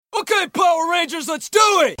Okay, Power Rangers, let's do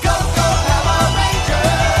it! Go, go, Power Rangers!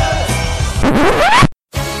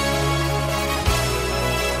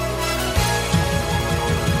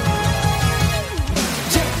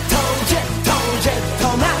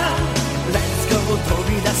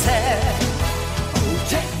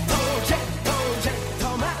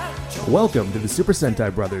 Welcome to the Super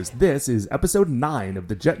Sentai Brothers. This is episode 9 of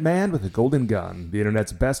The Jetman with a Golden Gun, the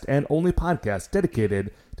internet's best and only podcast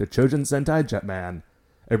dedicated to Chojin Sentai Jetman.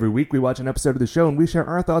 Every week we watch an episode of the show and we share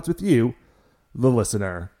our thoughts with you, the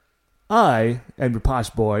listener. I am your posh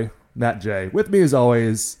boy, Matt J. With me as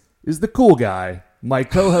always is the cool guy, my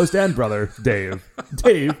co-host and brother, Dave.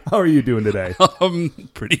 Dave, how are you doing today?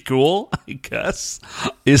 Pretty cool, I guess.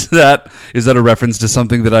 Is that a reference to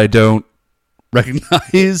something that I don't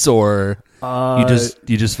recognize, or you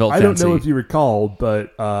just felt fancy? I don't know if you recall,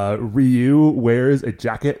 but Ryu wears a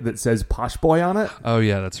jacket that says Posh Boy on it. Oh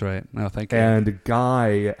yeah, that's right. No, thank you. And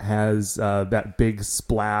Guy has that big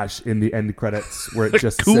splash in the end credits where it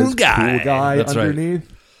just cool says guy. Cool Guy That's underneath.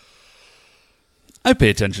 Right. I pay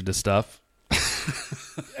attention to stuff.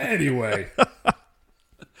 Anyway.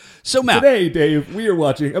 So Matt, today, Dave, we are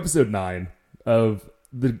watching episode 9 of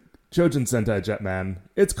the Chojin Sentai Jetman.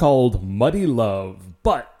 It's called Muddy Love.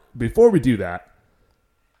 But before we do that,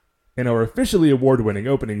 in our officially award-winning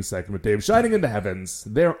opening segment with Dave Shining in the Heavens,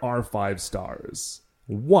 there are 5 stars.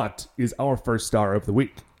 What is our first star of the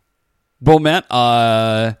week? Well, Matt,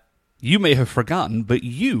 you may have forgotten, but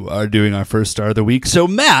you are doing our first star of the week. So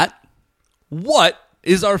Matt, what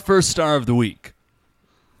is our first star of the week?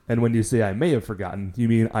 And when you say I may have forgotten, you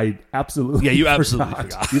mean I absolutely you absolutely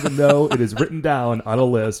forgot. Even though it is written down on a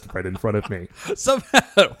list right in front of me. So,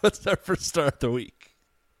 Matt, what's our first star of the week?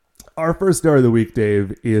 Our first star of the week,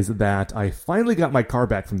 Dave, is that I finally got my car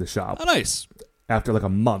back from the shop. Oh, nice. After like a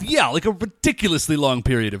month. Yeah, like a ridiculously long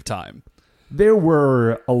period of time. There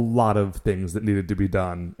were a lot of things that needed to be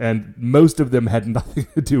done, and most of them had nothing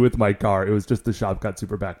to do with my car. It was just the shop got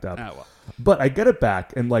super backed up. Oh, well. But I get it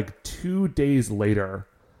back, and like 2 days later,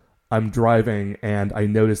 I'm driving, and I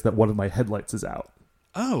noticed that one of my headlights is out.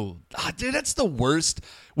 Oh, dude, that's the worst.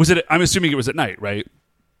 Was it? I'm assuming it was at night, right?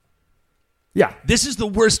 Yeah. This is the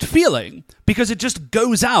worst feeling because it just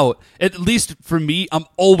goes out. At least for me, I'm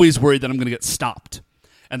always worried that I'm going to get stopped.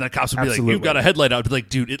 And the cops would be like, you've got a headlight out. I'd be like,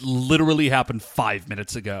 dude, it literally happened 5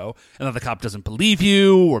 minutes ago. And then the cop doesn't believe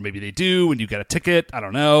you, or maybe they do, and you get a ticket. I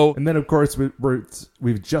don't know. And then, of course,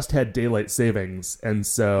 we've just had daylight savings. And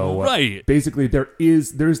so right. Basically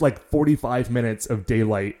there's like 45 minutes of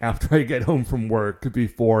daylight after I get home from work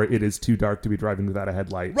before it is too dark to be driving without a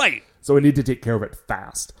headlight. Right. So I need to take care of it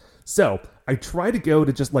fast. So I try to go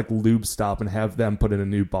to just like Lube Stop and have them put in a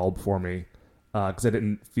new bulb for me. Because I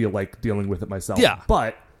didn't feel like dealing with it myself. Yeah.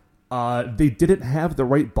 But they didn't have the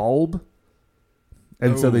right bulb.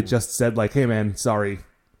 And so they just said, like, hey, man, sorry.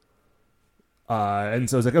 And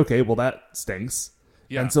so I was like, okay, well, that stinks.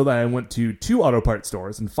 Yeah. And so then I went to 2 auto parts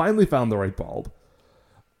stores and finally found the right bulb.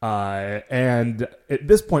 And at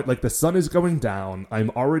this point, like, the sun is going down.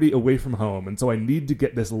 I'm already away from home. And so I need to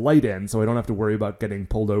get this light in so I don't have to worry about getting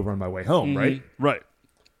pulled over on my way home, right? Right.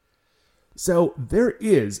 So there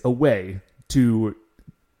is a way to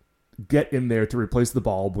get in there to replace the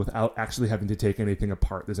bulb without actually having to take anything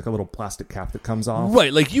apart. There's like a little plastic cap that comes off.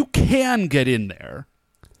 Right, like you can get in there.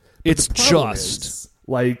 It's just is,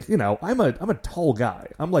 like, you know, I'm a tall guy.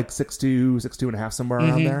 I'm like 6'2", 6'2.5", somewhere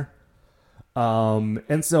around there.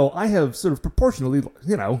 And so I have sort of proportionally,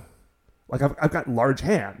 you know, like I've got large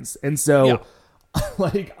hands. And so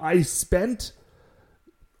like I spent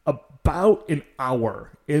about an hour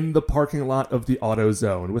in the parking lot of the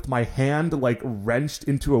AutoZone with my hand like wrenched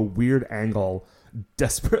into a weird angle,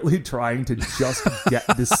 desperately trying to just get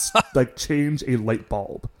this, like, change a light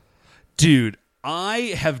bulb. Dude,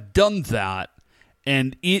 I have done that,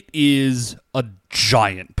 and it is a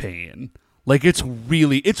giant pain. Like, it's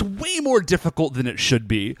way more difficult than it should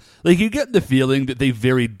be. Like, you get the feeling that they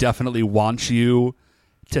very definitely want you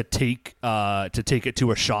to take it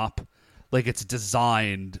to a shop. Like, it's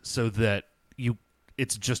designed so that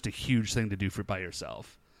it's just a huge thing to do by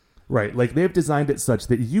yourself. Right. Like, they've designed it such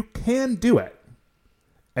that you can do it.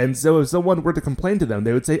 And so if someone were to complain to them,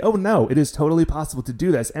 they would say, oh, no, it is totally possible to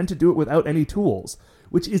do this and to do it without any tools,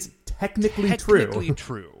 which is technically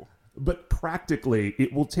true. But practically,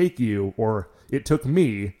 it will take you, or it took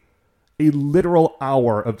me, a literal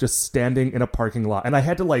hour of just standing in a parking lot. And I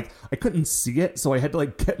had to, I couldn't see it, so I had to,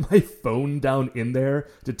 get my phone down in there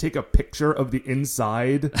to take a picture of the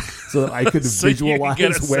inside so that I could so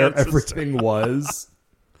visualize where everything was.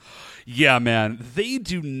 Yeah, man. They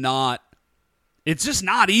do not... It's just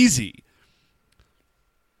not easy.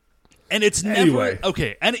 And it's Anyway. never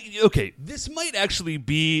okay. This might actually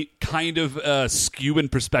be kind of skew in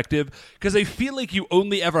perspective because I feel like you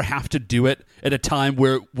only ever have to do it at a time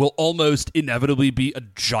where it will almost inevitably be a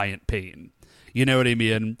giant pain. You know what I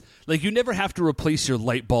mean? Like you never have to replace your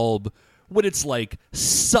light bulb when it's like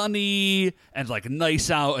sunny and like nice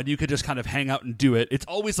out, and you could just kind of hang out and do it. It's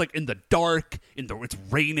always like in the dark, it's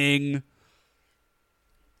raining.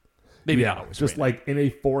 Maybe not always just raining. like in a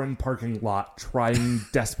foreign parking lot, trying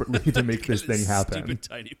desperately to make this thing happen. Stupid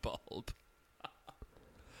tiny bulb.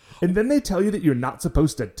 And then they tell you that you're not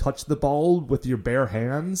supposed to touch the bulb with your bare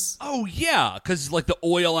hands. Oh yeah, because like the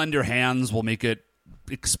oil on your hands will make it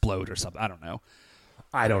explode or something. I don't know.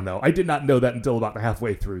 I don't know. I did not know that until about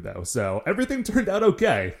halfway through, though. So everything turned out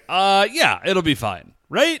okay. Yeah, it'll be fine,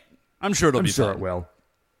 right? I'm sure it'll be fine. I'm sure it will.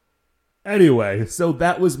 Anyway, so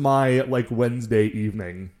that was my like Wednesday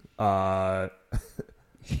evening.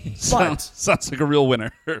 Sounds like a real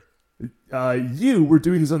winner. You were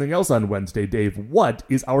doing something else on Wednesday, Dave. What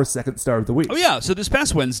is our second star of the week? Oh yeah, so this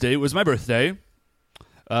past Wednesday was my birthday.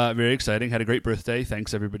 Very exciting. Had a great birthday.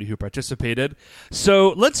 Thanks everybody who participated. So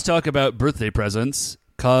let's talk about birthday presents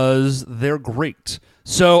because they're great.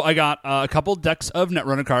 So I got a couple decks of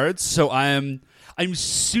Netrunner cards. So I'm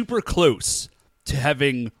super close to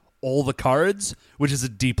having all the cards, which is a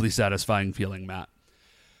deeply satisfying feeling, Matt.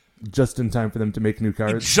 Just in time for them to make new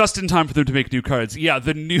cards. Just in time for them to make new cards. Yeah,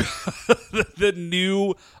 the new the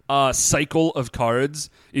new cycle of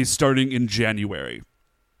cards is starting in January.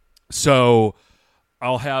 So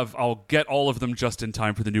I'll get all of them just in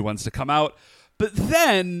time for the new ones to come out. But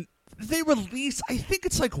then they release, I think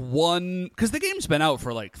it's like one, because the game's been out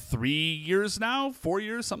for like 3 years now, 4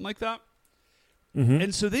 years, something like that. Mm-hmm.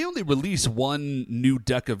 And so they only release one new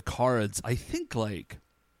deck of cards, I think like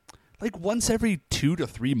once every 2 to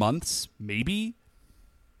 3 months, maybe.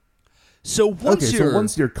 So once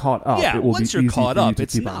you're caught up, it will once be you're easy caught for you up, to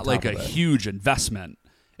it's keep on not top like a of it. huge investment.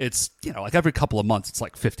 It's, like every couple of months, it's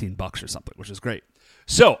like $15 or something, which is great.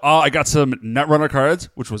 So I got some Netrunner cards,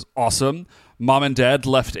 which was awesome. Mom and Dad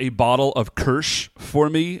left a bottle of Kirsch for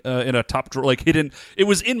me in a top drawer, like hidden. It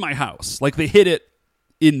was in my house. Like they hid it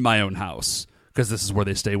in my own house because this is where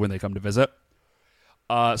they stay when they come to visit.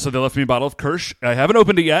 So they left me a bottle of Kirsch. I haven't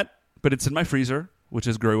opened it yet, but it's in my freezer, which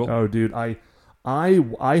is great. Oh, dude, I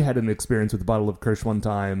had an experience with a bottle of Kirsch one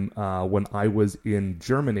time when I was in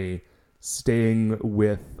Germany, staying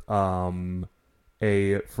with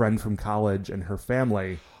a friend from college and her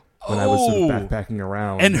family when I was sort of backpacking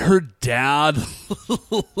around. And her dad,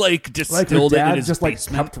 distilled her it in dad his just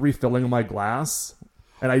basement. kept refilling my glass.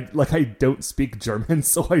 And I don't speak German,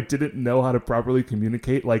 so I didn't know how to properly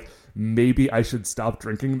communicate. Like, maybe I should stop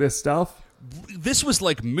drinking this stuff. This was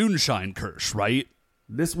like moonshine Kirsch, right?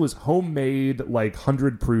 This was homemade,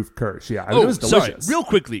 100-proof Kirsch. Yeah, I mean, it was delicious. Sorry. Real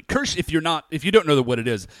quickly, Kirsch. If you don't know what it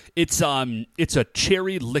is, it's a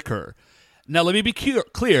cherry liquor. Now, let me be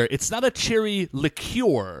clear. It's not a cherry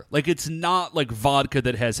liqueur. Like, it's not like vodka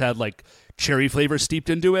that has had like cherry flavor steeped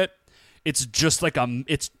into it. It's just like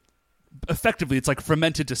it's effectively it's like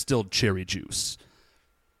fermented distilled cherry juice.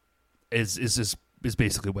 Is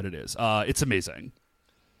basically what it is. It's amazing.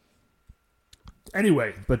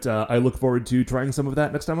 Anyway, but I look forward to trying some of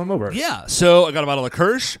that next time I'm over. Yeah, so I got a bottle of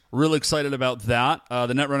Kirsch. Really excited about that.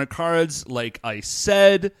 The Netrunner cards, like I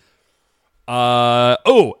said.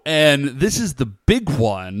 And this is the big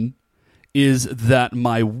one, is that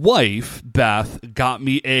my wife, Beth, got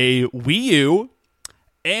me a Wii U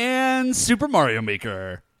and Super Mario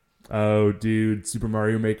Maker. Oh, dude, Super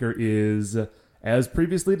Mario Maker is, as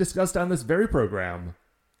previously discussed on this very program,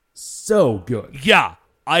 so good. Yeah.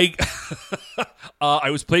 I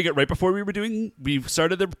was playing it right before we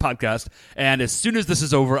started the podcast, and as soon as this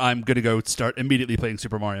is over, I'm going to go start immediately playing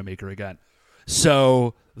Super Mario Maker again.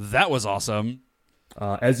 So that was awesome.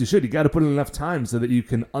 As you should. You got to put in enough time so that you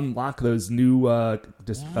can unlock those new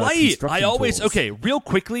construction tools. Okay, real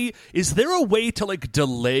quickly, is there a way to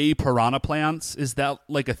delay piranha plants? Is that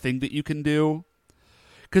a thing that you can do?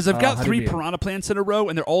 Because I've got 3 piranha plants in a row,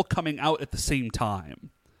 and they're all coming out at the same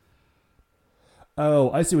time.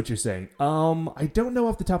 Oh, I see what you're saying. I don't know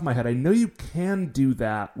off the top of my head. I know you can do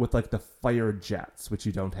that with the fire jets, which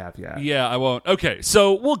you don't have yet. Yeah, I won't. Okay,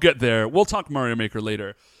 so we'll get there. We'll talk Mario Maker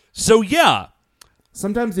later. So yeah.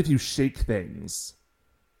 Sometimes if you shake things.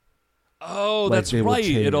 Oh, that's right.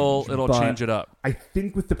 It'll change it up. I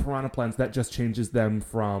think with the piranha plants, that just changes them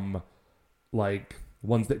from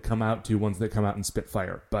ones that come out to ones that come out and spit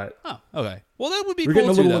fire. But okay. Well, that would be we're cool getting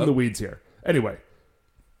a little too, in the weeds here. Anyway.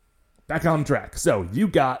 Back on track. So you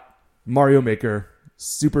got Mario Maker.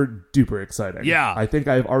 Super duper exciting. Yeah. I think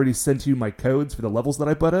I've already sent you my codes for the levels that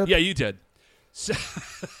I put up. Yeah, you did. So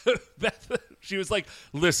Beth, she was like,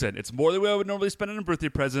 listen, it's more than what I would normally spend on a birthday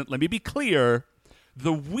present. Let me be clear.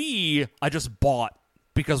 The Wii I just bought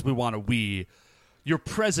because we want a Wii. Your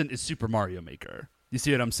present is Super Mario Maker. You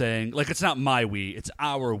see what I'm saying? Like, it's not my Wii. It's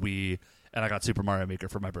our Wii. And I got Super Mario Maker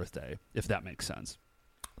for my birthday, if that makes sense.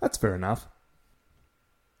 That's fair enough.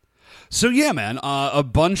 So, yeah, man, a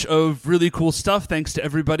bunch of really cool stuff. Thanks to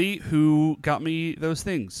everybody who got me those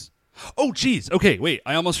things. Oh, geez. Okay, wait.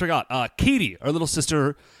 I almost forgot. Katie, our little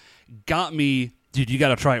sister, got me... Dude, you got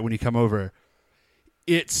to try it when you come over.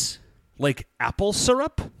 It's like apple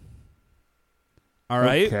syrup. All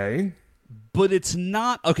right? Okay. But it's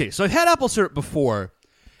not... Okay, so I've had apple syrup before,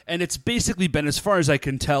 and it's basically been, as far as I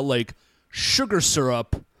can tell, like sugar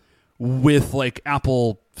syrup with like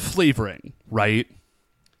apple flavoring, right?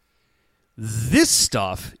 This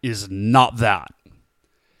stuff is not that.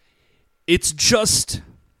 It's just...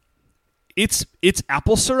 It's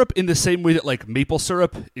apple syrup in the same way that like maple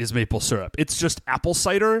syrup is maple syrup. It's just apple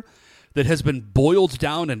cider that has been boiled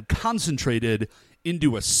down and concentrated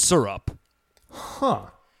into a syrup. Huh.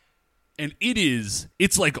 And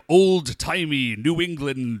it's like old-timey New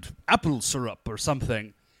England apple syrup or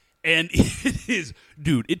something. And it is,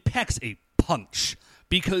 dude, it packs a punch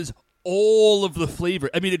because all of the flavor,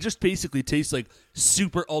 I mean, it just basically tastes like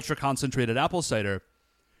super ultra-concentrated apple cider,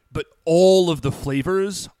 but all of the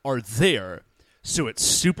flavors are there. So it's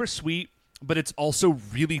super sweet, but it's also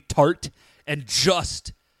really tart and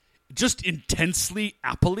just intensely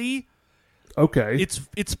apple-y. Okay.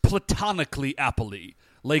 It's platonically apple-y.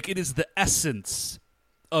 Like, it is the essence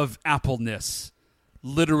of appleness,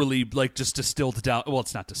 literally, like, just distilled down. Well,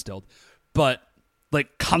 it's not distilled, but,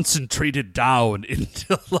 like, concentrated down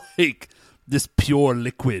into, like, this pure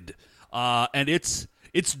liquid. And it's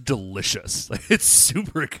delicious. Like, it's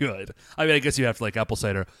super good. I mean, I guess you have to like apple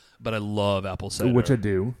cider, but I love apple cider. Which I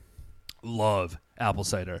do. Love apple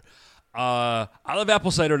cider. I love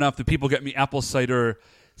apple cider enough that people get me apple cider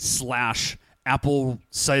 / apple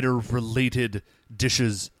cider related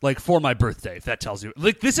dishes like for my birthday, if that tells you.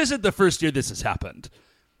 Like, this isn't the first year this has happened.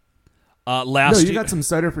 Last year, you got some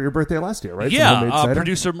cider for your birthday last year, right? Yeah,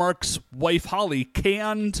 producer Mark's wife Holly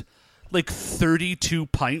canned like 32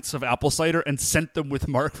 pints of apple cider and sent them with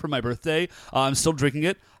Mark for my birthday. I'm still drinking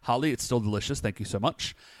it. Holly, it's still delicious. Thank you so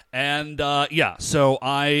much. And yeah, so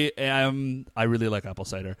I really like apple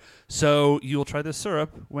cider. So you'll try this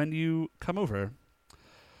syrup when you come over.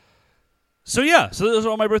 So yeah, so those are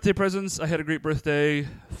all my birthday presents. I had a great birthday.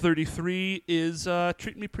 33 is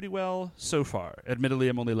treating me pretty well so far. Admittedly,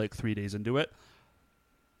 I'm only like 3 days into it.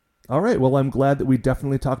 All right, well, I'm glad that we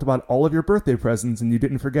definitely talked about all of your birthday presents and you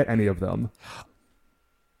didn't forget any of them.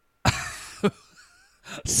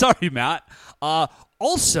 Sorry, Matt.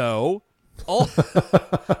 Also,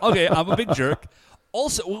 okay, I'm a big jerk.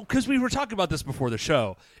 Also, because we were talking about this before the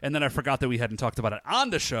show, and then I forgot that we hadn't talked about it on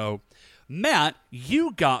the show. Matt,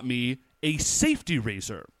 you got me a safety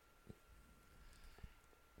razor.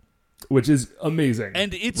 Which is amazing.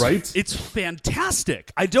 And it's right? It's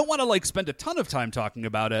fantastic. I don't want to like spend a ton of time talking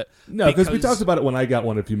about it. No, because we talked about it when I got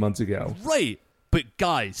one a few months ago. Right. But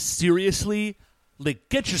guys, seriously, like,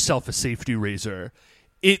 get yourself a safety razor.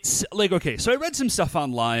 It's like, okay, so I read some stuff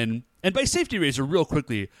online, and by safety razor, real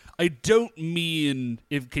quickly, I don't mean,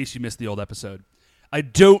 in case you missed the old episode, I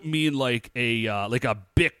don't mean like a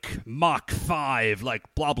Bic Mach 5, like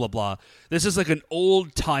blah, blah, blah. This is like an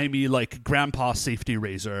old-timey, like, grandpa safety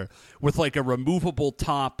razor with like a removable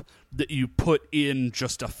top that you put in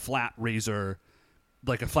just a flat razor,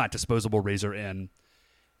 like a flat disposable razor in.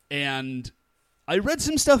 And I read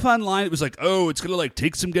some stuff online. It was like, oh, it's going to like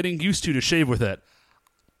take some getting used to shave with it.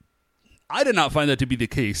 I did not find that to be the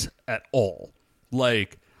case at all.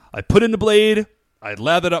 Like, I put in the blade, I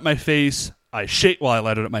lathered up my face, I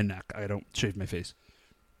lathered up my neck. I don't shave my face.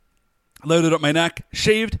 Lathered up my neck,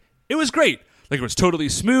 shaved. It was great. Like, it was totally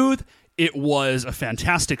smooth. It was a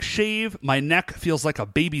fantastic shave. My neck feels like a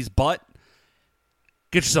baby's butt.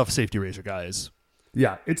 Get yourself a safety razor, guys.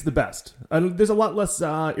 Yeah, it's the best. And there's a lot less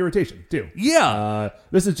irritation, too. Yeah.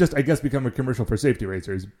 This has just, I guess, become a commercial for safety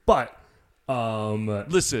razors. But,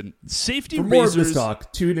 listen, safety for razors... more of this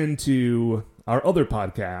talk, tune into our other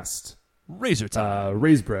podcast. Razor Time.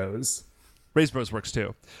 Raise Bros. Raise Bros works,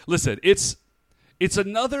 too. Listen, it's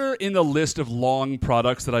another in the list of long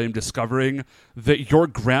products that I am discovering that your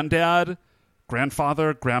granddad,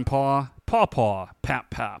 grandfather, grandpa, pawpaw,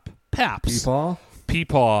 pap, paps...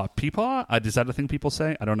 Peepaw? Peepaw? Is that a thing people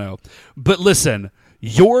say? I don't know. But listen,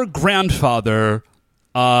 your grandfather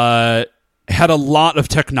had a lot of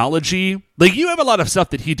technology. Like, you have a lot of stuff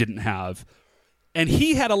that he didn't have. And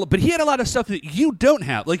he had a lot of stuff that you don't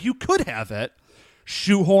have. Like, you could have it.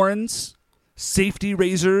 Shoehorns, safety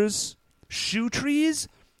razors, shoe trees.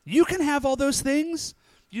 You can have all those things.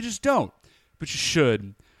 You just don't. But you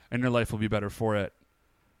should, and your life will be better for it.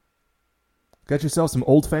 Get yourself some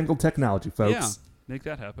old-fangled technology, folks. Yeah, make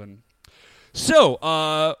that happen.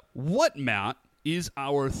 So, what, Matt, is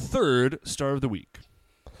our third star of the week?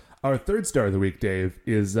 Our third star of the week, Dave,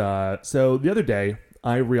 is... so the other day,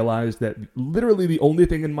 I realized that literally the only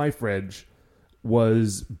thing in my fridge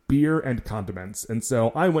was beer and condiments. And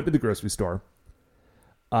so I went to the grocery store.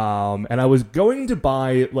 And I was going to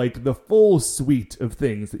buy, like, the full suite of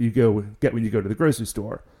things that you get when you go to the grocery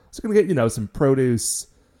store. So I'm going to get, some produce,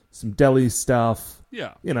 some deli stuff.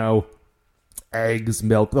 Yeah. Eggs,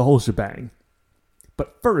 milk, the whole shebang.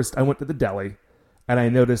 But first, I went to the deli, and I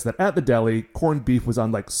noticed that at the deli, corned beef was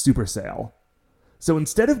on, like, super sale. So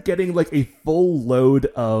instead of getting, like, a full load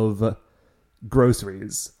of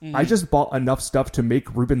groceries, I just bought enough stuff to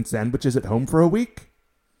make Reuben sandwiches at home for a week.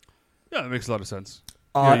 Yeah, that makes a lot of sense.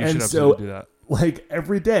 Yeah, you should absolutely do that. Like,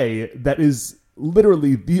 every day, that is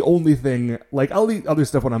literally the only thing. Like, I'll eat other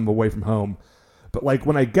stuff when I'm away from home. But, like,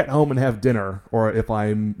 when I get home and have dinner, or if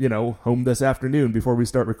I'm, home this afternoon before we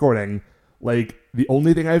start recording, like, the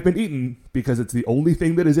only thing I've been eating, because it's the only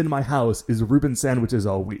thing that is in my house, is Reuben sandwiches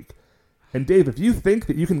all week. And Dave, if you think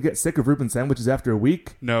that you can get sick of Reuben sandwiches after a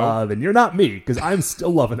week, then you're not me, because I'm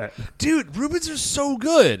still loving it. Dude, Reubens are so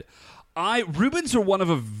good. Reubens are one of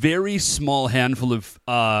a very small handful of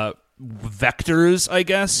vectors, I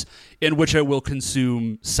guess, in which I will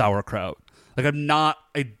consume sauerkraut. Like,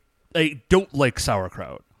 I don't like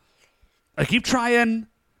sauerkraut. I keep trying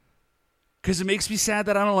because it makes me sad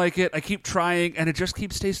that I don't like it. I keep trying, and it just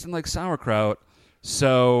keeps tasting like sauerkraut.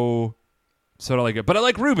 So I don't like it. But I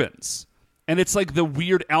like Reubens. And it's like the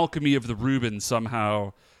weird alchemy of the Reuben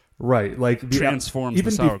somehow. Right, like transforms even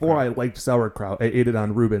the sauerkraut. Before I liked sauerkraut, I ate it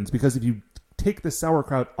on Reubens because if you take the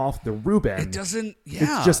sauerkraut off the Reuben, it doesn't.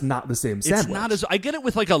 Yeah, it's just not the same sandwich. It's not as I get it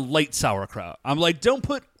with like a light sauerkraut. I'm like, don't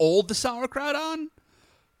put all the sauerkraut on,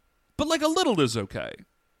 but like a little is okay.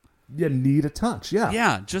 You need a touch, yeah.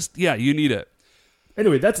 Yeah, you need it.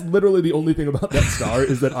 Anyway, that's literally the only thing about that star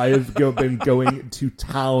is that I have been going to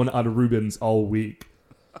town on Reubens all week.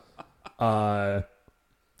 I've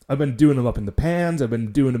been doing them up in the pans. I've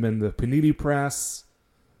been doing them in the panini press.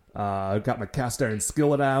 I've got my cast iron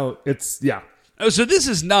skillet out. Oh, so this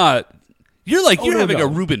is not... You're having a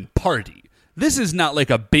Reuben party. This is not like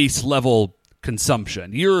a base level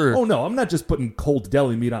consumption. Oh, no. I'm not just putting cold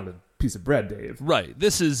deli meat on a piece of bread, Dave. Right.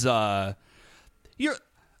 This is... You're...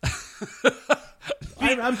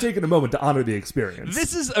 I'm taking a moment to honor the experience.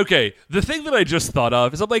 This is... Okay, the thing that I just thought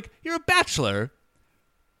of is I'm like, you're a bachelor...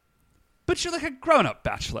 But you're like a grown-up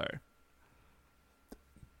bachelor.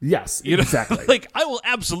 Yes, exactly. Like, I will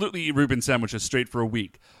absolutely eat Reuben sandwiches straight for a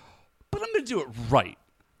week. But I'm going to do it right.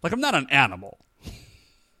 Like, I'm not an animal.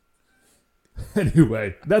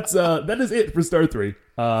 Anyway, that is it for Star 3.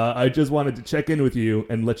 I just wanted to check in with you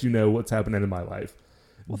and let you know what's happening in my life.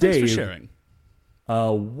 Well, Dave, thanks for sharing.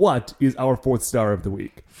 What is our fourth star of the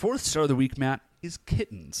week? Fourth star of the week, Matt, is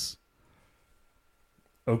kittens.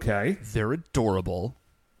 Okay. They're adorable.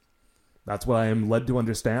 That's what I am led to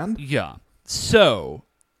understand. Yeah. So,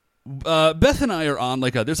 Beth and I are on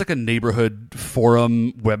there's like a neighborhood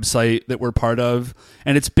forum website that we're part of,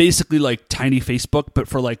 and it's basically like tiny Facebook, but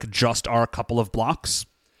for like just our couple of blocks.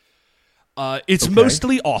 It's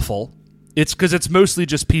mostly awful. It's because it's mostly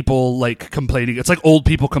just people like complaining. It's like old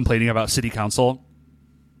people complaining about city council.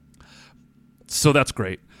 So that's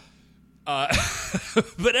great.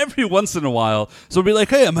 But every once in a while, so we'll be like,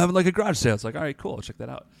 hey, I'm having like a garage sale. It's like, all right, cool, I'll check that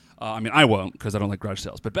out. I won't because I don't like garage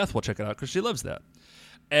sales, but Beth will check it out because she loves that.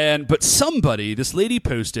 But this lady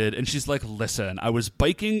posted, and she's like, listen, I was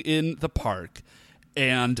biking in the park,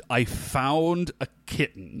 and I found a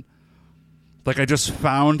kitten. Like, I just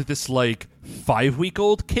found this,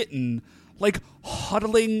 5-week-old kitten,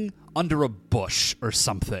 huddling under a bush or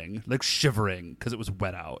something, shivering because it was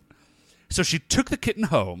wet out. So she took the kitten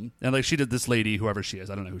home, and she did this lady, whoever she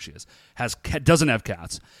is, I don't know who she is, doesn't have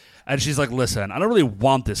cats. And she's like, listen, I don't really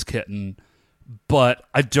want this kitten, but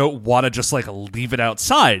I don't want to just leave it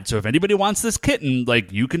outside. So if anybody wants this kitten,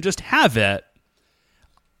 you can just have it.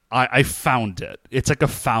 I found it. It's like a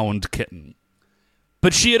found kitten.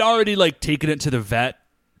 But she had already taken it to the vet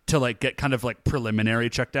to get kind of preliminary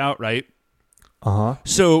checked out, right? Uh-huh.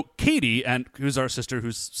 So Katie, and who's our sister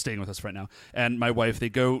who's staying with us right now, and my wife, they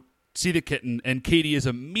go see the kitten, and Katie is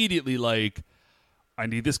immediately like, I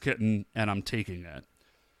need this kitten, and I'm taking it.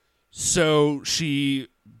 So she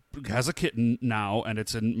has a kitten now, and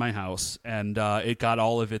it's in my house, and it got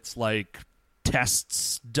all of its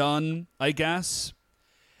tests done, I guess.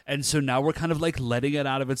 And so now we're kind of like letting it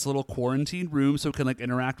out of its little quarantine room so it can like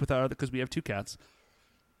interact with our other, because we have 2 cats.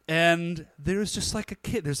 And there's just like a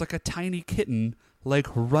kid. There's like a tiny kitten like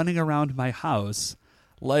running around my house,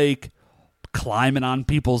 like climbing on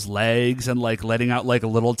people's legs and like letting out like a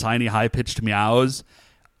little tiny high-pitched meows.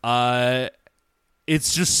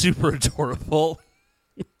 It's just super adorable.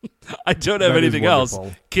 I don't have anything else.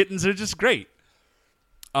 Kittens are just great.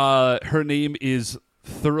 Her name is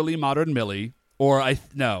Thoroughly Modern Millie, or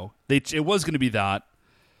it was going to be that,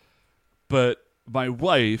 but my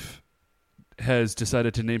wife has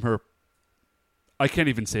decided to name her. I can't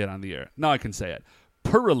even say it on the air. Now I can say it.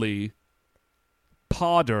 Purely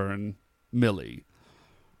Podern Millie.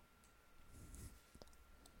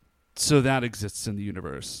 So that exists in the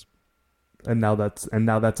universe. And now that's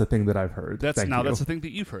a thing that I've heard. That's a thing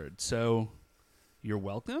that you've heard. So you're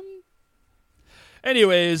welcome.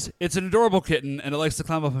 Anyways, it's an adorable kitten, and it likes to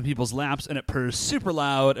climb up on people's laps, and it purrs super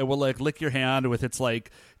loud, and will like lick your hand with its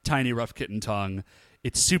like tiny rough kitten tongue.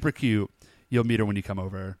 It's super cute. You'll meet her when you come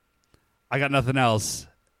over. I got nothing else.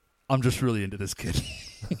 I'm just really into this kitten.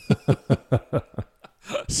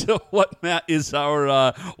 So what is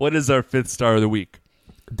our 5th star of the week?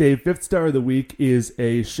 Dave, 5th star of the week is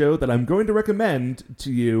a show that I'm going to recommend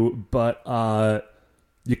to you, but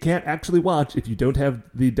you can't actually watch if you don't have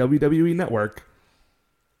the WWE Network.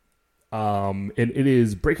 And it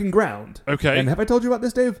is Breaking Ground. Okay. And have I told you about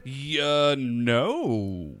this, Dave?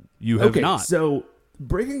 No, you have not. So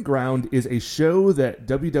Breaking Ground is a show that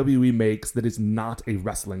WWE makes that is not a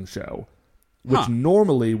wrestling show, which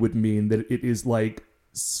normally would mean that it is like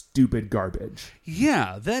stupid garbage.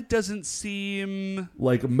 Yeah, that doesn't seem...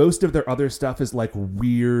 Like, most of their other stuff is like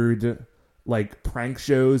weird, like prank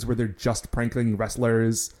shows where they're just pranking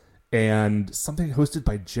wrestlers, and something hosted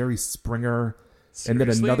by Jerry Springer. Seriously? And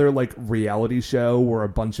then another like reality show where a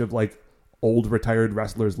bunch of like old retired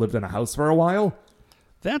wrestlers lived in a house for a while.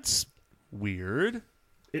 That's weird.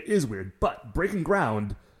 It is weird, but Breaking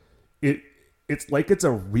Ground, it's like it's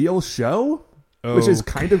a real show, which is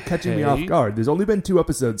kind of catching me off guard. There's only been 2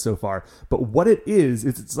 episodes so far, but what it is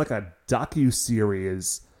it's like a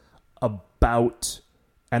docu-series about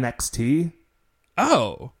NXT.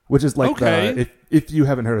 Oh. Which is like okay. If you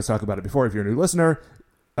haven't heard us talk about it before, if you're a new listener,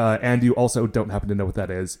 and you also don't happen to know what that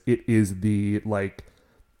is, it is the like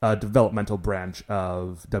developmental branch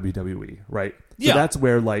of WWE, right? Yeah. So that's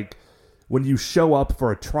where like when you show up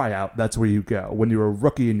for a tryout, that's where you go. When you're a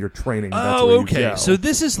rookie and you're training, that's where you go. So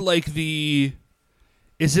this is like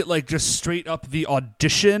is it like just straight up the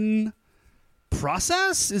audition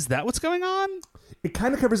process? Is that what's going on? It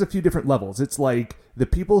kind of covers a few different levels. It's like the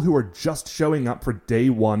people who are just showing up for day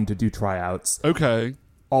 1 to do tryouts. Okay.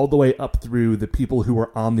 All the way up through the people who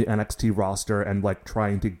are on the NXT roster and like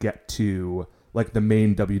trying to get to like the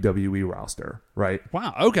main WWE roster, right?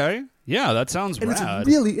 Wow, okay. Yeah, that sounds and rad. It's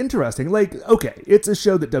really interesting. Like, okay, it's a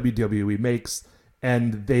show that WWE makes,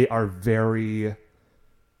 and they are very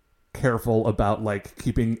careful about like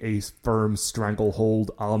keeping a firm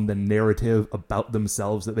stranglehold on the narrative about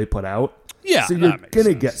themselves that they put out. Yeah, so you're makes gonna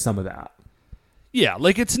sense. get some of that. Yeah,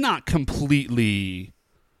 like it's not completely...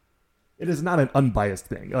 It is not an unbiased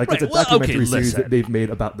thing. Like, right. It's a documentary series listen. that they've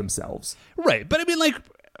made about themselves. Right, but I mean, like,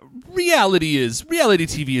 reality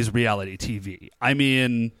TV is reality TV. I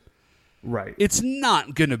mean, right. It's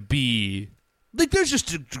not gonna be like there's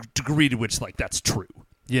just a degree to which like that's true.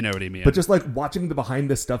 You know what I mean? But just like watching the behind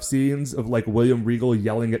the stuff scenes of like William Regal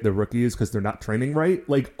yelling at the rookies because they're not training right,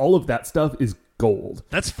 like all of that stuff is gold.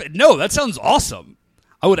 That sounds awesome.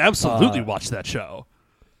 I would absolutely watch that show.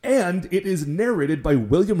 And it is narrated by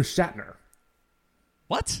William Shatner.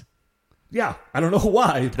 What? Yeah, I don't know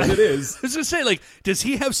why, but it is. I was gonna say, like, does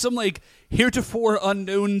he have some like heretofore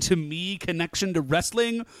unknown to me connection to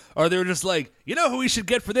wrestling? Or they're just like, you know who we should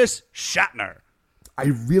get for this? Shatner. I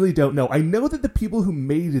really don't know. I know that the people who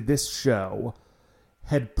made this show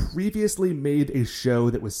had previously made a show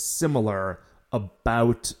that was similar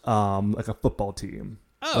about like a football team.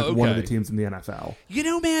 Oh, like okay. One of the teams in the NFL. You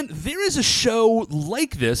know, man, there is a show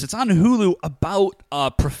like this. It's on Hulu about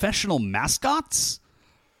professional mascots.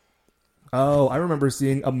 Oh, I remember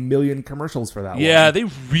seeing a million commercials for that one. Yeah, they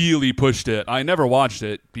really pushed it. I never watched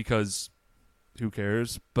it because who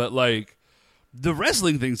cares? But, like, the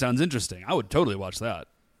wrestling thing sounds interesting. I would totally watch that.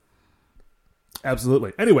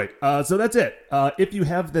 Absolutely. Anyway, so that's it. If you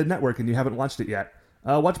have the network and you haven't watched it yet,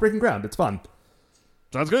 watch Breaking Ground. It's fun.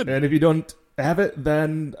 Sounds good. And if you don't have it,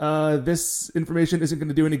 then this information isn't going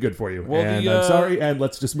to do any good for you. Well, and I'm sorry, and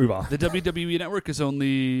let's just move on. The WWE Network is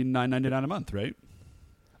only $9.99 a month, right?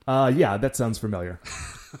 Yeah, that sounds familiar.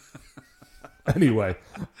 Anyway.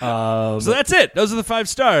 So that's it. Those are the 5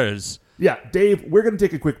 stars. Yeah, Dave, we're going to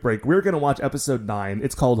take a quick break. We're going to watch episode 9.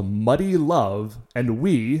 It's called Muddy Love, and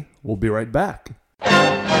we will be right back.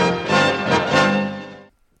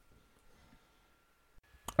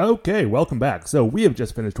 Okay, welcome back. So we have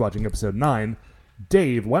just finished watching episode 9.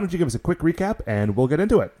 Dave, why don't you give us a quick recap, and we'll get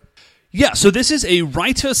into it. Yeah, so this is a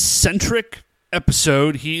Raita-centric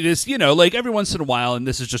episode. He is, like every once in a while, and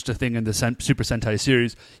this is just a thing in the Super Sentai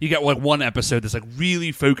series, you get like one episode that's like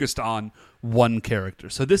really focused on one character.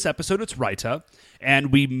 So this episode, it's Raita,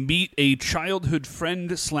 and we meet a childhood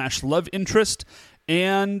friend / love interest,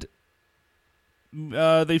 and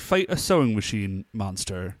they fight a sewing machine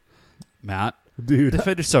monster. Matt, dude, they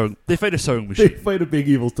fight a sewing machine. They fight a big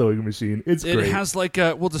evil sewing machine. It's great. It has like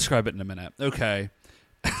a. We'll describe it in a minute. Okay.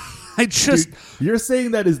 Dude, you're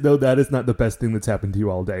saying that as though that is not the best thing that's happened to you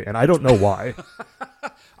all day, and I don't know why.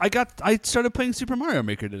 I started playing Super Mario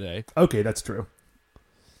Maker today. Okay, that's true.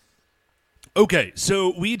 Okay,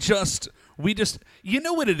 so we just you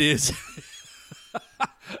know what it is?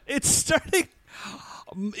 It's starting.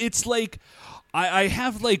 It's like I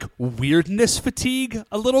have like weirdness fatigue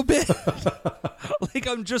a little bit. Like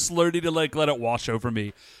I'm just learning to like let it wash over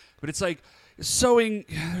me, but it's like. Sewing,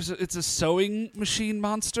 it's a sewing machine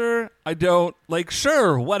monster. I don't like.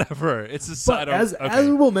 Sure, whatever. It's a side. As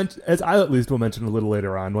we'll mention, as I at least will mention a little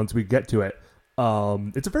later on once we get to it.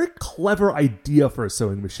 It's a very clever idea for a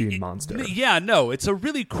sewing machine monster. Yeah, no, it's a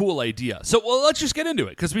really cool idea. So, well, let's just get into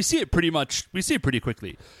it because we see it pretty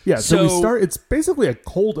quickly. Yeah. So we start. It's basically a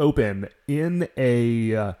cold open in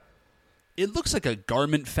a. It looks like a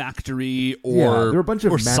garment factory, or there are a bunch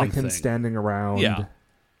of mannequins something. standing around. Yeah.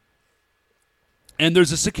 And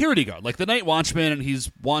there's a security guard, like the night watchman, and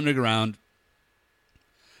he's wandering around.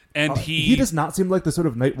 And he does not seem like the sort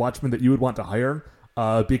of night watchman that you would want to hire,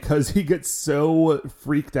 because he gets so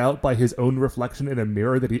freaked out by his own reflection in a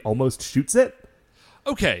mirror that he almost shoots it.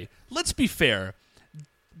 Okay, let's be fair.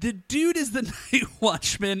 The dude is the night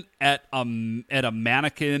watchman at a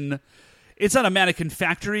mannequin. It's not a mannequin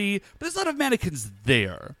factory, but there's a lot of mannequins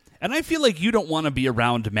there. And I feel like you don't want to be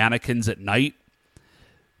around mannequins at night.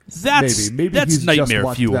 Maybe that's he's nightmare just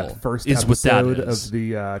watched fuel. That first is what that episode is. of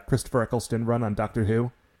the Christopher Eccleston run on Doctor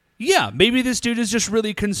Who. Yeah, maybe this dude is just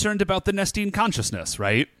really concerned about the Nestine consciousness,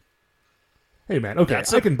 right? Hey man, okay,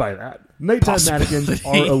 I can buy that. Nighttime mannequins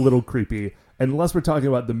are a little creepy, unless we're talking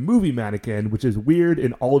about the movie Mannequin, which is weird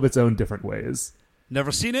in all of its own different ways.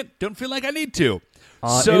 Never seen it. Don't feel like I need to.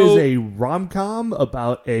 It is a rom-com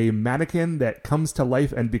about a mannequin that comes to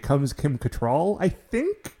life and becomes Kim Cattrall, I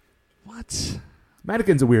think. What?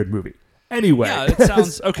 Mannequin's a weird movie. Anyway, yeah, it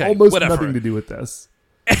sounds okay. Almost whatever. nothing to do with this.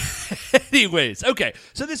 Anyways, okay.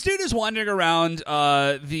 So this dude is wandering around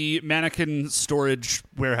the mannequin storage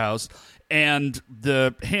warehouse, and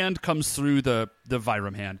the hand comes through the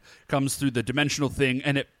Vyram hand comes through the dimensional thing,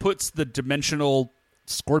 and it puts the dimensional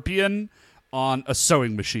scorpion on a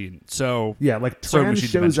sewing machine. So yeah, like Tran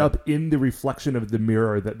shows up in the reflection of the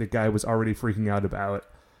mirror that the guy was already freaking out about.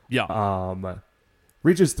 Yeah.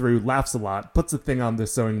 Reaches through, laughs a lot, puts the thing on the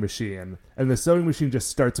sewing machine, and the sewing machine just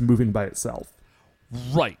starts moving by itself.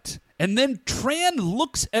 Right. And then Tran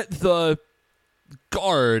looks at the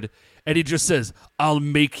guard, and he just says, "I'll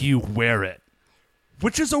make you wear it,"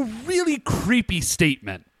 which is a really creepy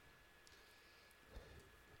statement.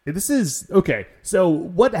 This is... Okay, so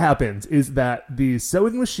what happens is that the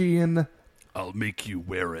sewing machine... I'll make you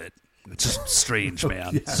wear it. It's just strange, man.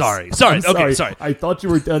 Yes. Sorry. Okay, sorry. I thought you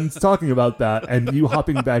were done talking about that, and you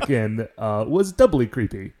hopping back in was doubly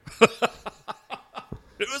creepy.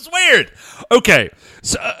 It was weird. Okay,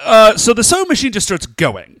 so the sewing machine just starts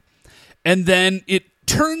going, and then it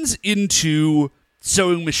turns into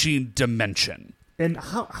sewing machine dimension. And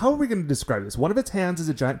how are we going to describe this? One of its hands is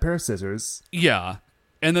a giant pair of scissors. Yeah,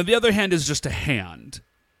 and then the other hand is just a hand,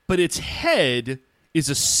 but its head is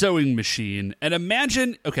a sewing machine. And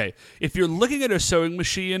imagine, okay, if you're looking at a sewing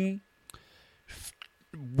machine,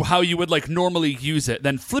 how you would like normally use it,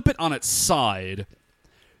 then flip it on its side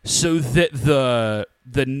so that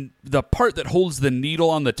the part that holds the needle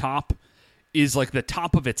on the top is like the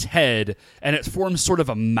top of its head, and it forms sort of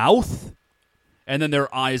a mouth, and then there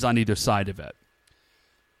are eyes on either side of it.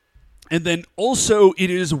 And then also it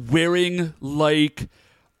is wearing like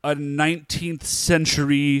a 19th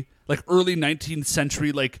century... like early 19th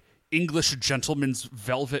century, like English gentleman's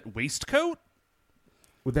velvet waistcoat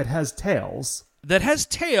that has tails.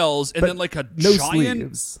 And then like a no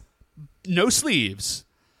giant sleeves. No sleeves.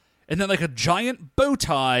 And then like a giant bow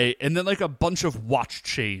tie, and then like a bunch of watch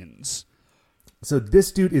chains. So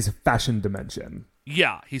this dude is Fashion Dimension.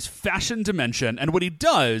 Yeah, he's Fashion Dimension, and what he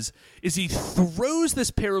does is he throws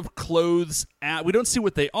this pair of clothes at, we don't see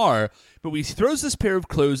what they are, but he throws this pair of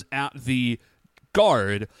clothes at the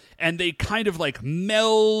guard, and they kind of like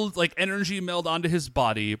meld, like energy meld onto his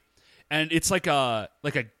body, and it's like a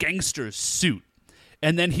gangster suit.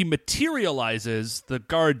 And then he materializes, the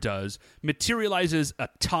guard materializes a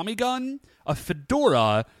Tommy gun, a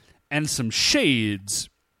fedora, and some shades,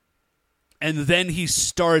 and then he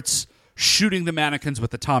starts shooting the mannequins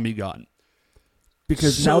with the Tommy gun.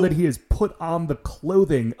 Because now that he has put on the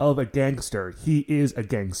clothing of a gangster, he is a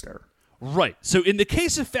gangster. Right. So in the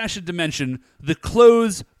case of Fashion Dimension, the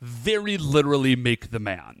clothes very literally make the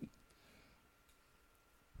man.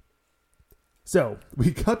 So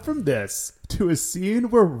we cut from this to a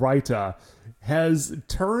scene where Raita has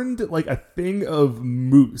turned like a thing of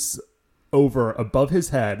mousse over above his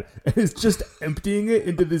head and is just emptying it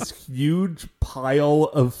into this huge pile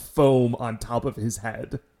of foam on top of his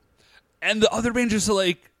head. And the other Rangers are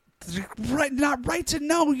like, not right to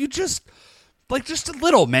know. You just a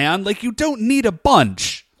little, man. Like, you don't need a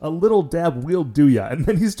bunch. A little dab will do ya. And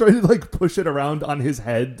then he's trying to like push it around on his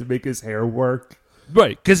head to make his hair work.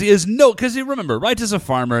 Right, because remember, Raita's a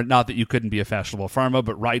farmer. Not that you couldn't be a fashionable farmer,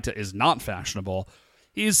 but Raita is not fashionable.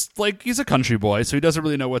 He's a country boy, so he doesn't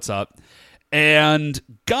really know what's up. And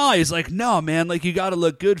Guy's like, no, man, like, you got to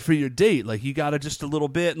look good for your date. Like, you got to just a little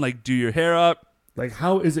bit and, like, do your hair up. Like,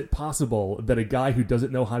 how is it possible that a guy who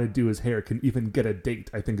doesn't know how to do his hair can even get a date,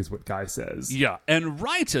 I think is what Guy says. Yeah, and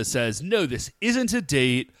Raita says, no, this isn't a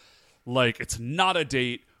date. Like, it's not a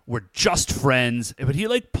date. We're just friends. But he,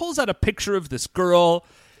 like, pulls out a picture of this girl.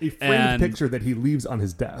 A framed picture that he leaves on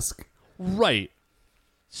his desk. Right.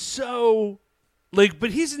 So... like,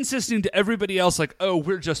 but he's insisting to everybody else, like, oh,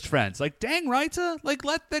 we're just friends. Like, dang, Raita, like,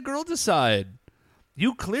 let the girl decide.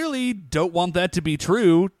 You clearly don't want that to be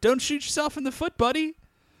true. Don't shoot yourself in the foot, buddy.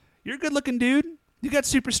 You're a good-looking dude. You got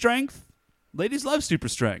super strength. Ladies love super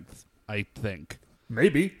strength, I think.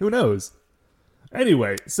 Maybe. Who knows?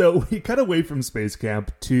 Anyway, so we cut away from Space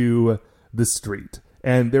Camp to the street.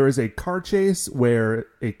 And there is a car chase where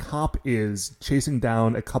a cop is chasing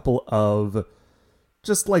down a couple of...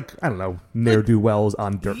 just like, I don't know, ne'er-do-wells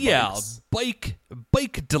on dirt bikes. Yeah,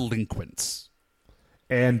 bike delinquents.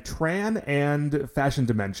 And Tran and Fashion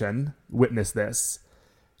Dimension witness this.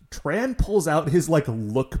 Tran pulls out his, like,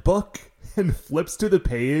 lookbook and flips to the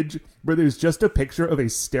page where there's just a picture of a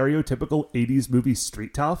stereotypical 80s movie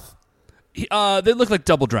street tough. They look like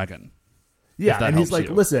Double Dragon. Yeah, and he's like,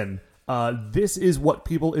 listen, this is what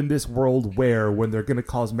people in this world wear when they're going to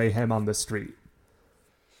cause mayhem on the street.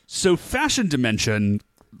 So Fashion Dimension,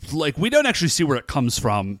 like, we don't actually see where it comes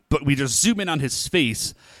from, but we just zoom in on his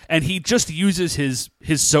face, and he just uses his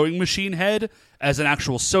sewing machine head as an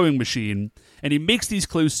actual sewing machine, and he makes these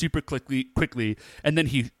clothes super quickly, and then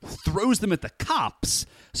he throws them at the cops,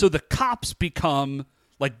 so the cops become,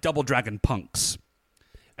 like, Double Dragon punks.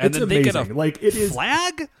 And it's then amazing. They get a like, it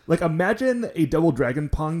flag? Like, imagine a Double Dragon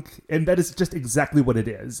punk, and that is just exactly what it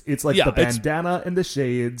is. It's like the bandana and the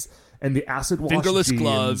shades... and the acid wash fingerless jeans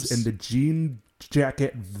gloves and the jean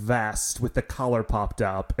jacket vest with the collar popped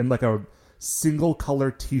up and like a single color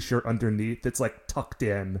t-shirt underneath that's like tucked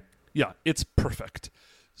in. Yeah, it's perfect.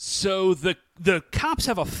 So the cops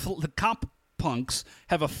have the cop punks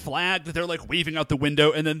have a flag that they're like waving out the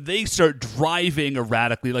window, and then they start driving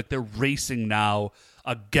erratically, like they're racing now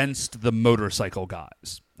against the motorcycle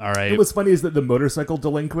guys. All right. And what's funny is that the motorcycle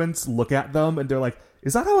delinquents look at them and they're like,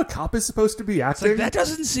 is that how a cop is supposed to be acting? Like, that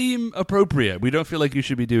doesn't seem appropriate. We don't feel like you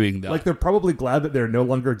should be doing that. Like, they're probably glad that they're no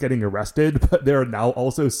longer getting arrested, but they're now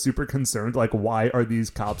also super concerned. Like, why are these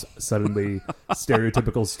cops suddenly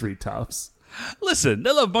stereotypical street toughs? Listen,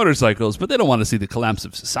 they love motorcycles, but they don't want to see the collapse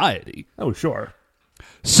of society. Oh, sure.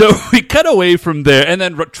 So we cut away from there, and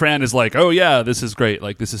then Tran is like, oh, yeah, this is great.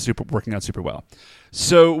 Like, this is working out super well.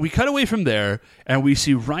 So we cut away from there, and we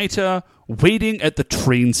see Raita waiting at the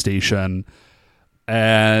train station,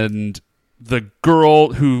 and the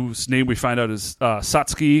girl whose name we find out is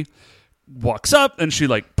Satsuki walks up, and she,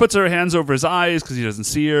 like, puts her hands over his eyes because he doesn't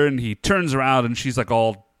see her, and he turns around, and she's, like,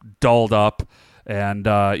 all dolled up, and,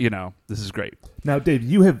 this is great. Now, Dave,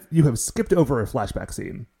 you have skipped over a flashback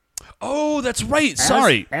scene. Oh, that's right.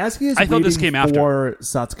 Sorry. As he is I thought this came after. for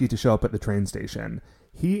Satsuki to show up at the train station,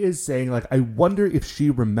 he is saying, like, I wonder if she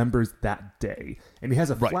remembers that day. And he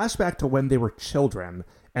has a flashback to when they were children,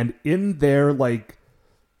 and in their, like,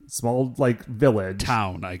 small, like, village...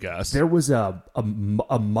 town, I guess. There was a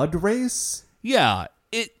mud race? Yeah.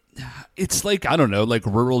 It's like, I don't know, like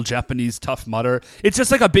rural Japanese Tough Mudder. It's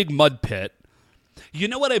just like a big mud pit. You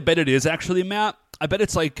know what I bet it is, actually, Matt? I bet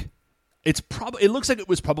it's like it looks like it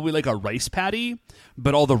was probably like a rice paddy,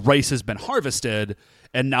 but all the rice has been harvested,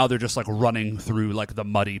 and now they're just like running through like the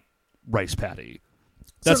muddy rice paddy.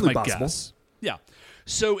 That's Certainly my possible. guess. Yeah.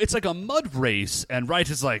 So it's like a mud race, and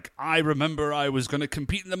Raita's like, I remember I was going to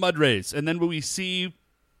compete in the mud race. And then when we see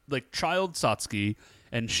like child Satsuki,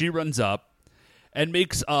 and she runs up and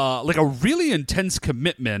makes like a really intense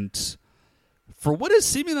commitment for what is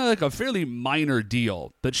seemingly like a fairly minor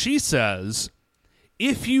deal. That she says,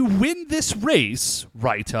 if you win this race,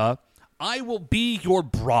 Raita, I will be your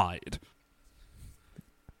bride.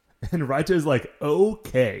 And Raita is like,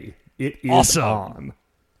 okay, it is Awesome. on.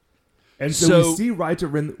 And so we see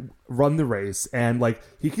Raita run the race, and like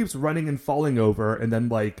he keeps running and falling over, and then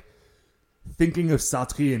like thinking of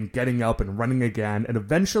Satsuki and getting up and running again, and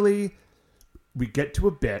eventually we get to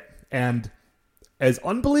a bit, and as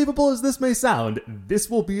unbelievable as this may sound, this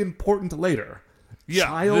will be important later. Yeah,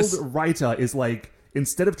 Child Raita is like,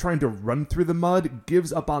 instead of trying to run through the mud,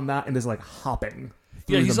 gives up on that and is like hopping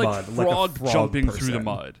through he's the like mud, frog like a frog jumping person. through the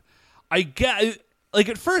mud. I get. Like,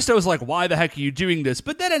 at first I was like, why the heck are you doing this?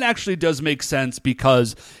 But then it actually does make sense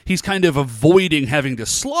because he's kind of avoiding having to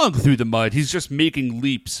slog through the mud. He's just making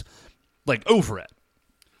leaps, like, over it.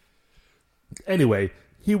 Anyway,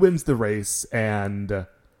 he wins the race, and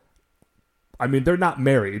I mean, they're not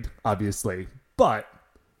married, obviously, but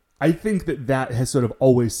I think that has sort of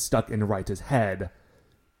always stuck in Raita's head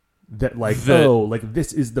that, like, like,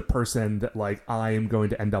 this is the person that, like, I am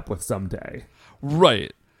going to end up with someday.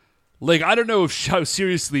 Right. Like, I don't know how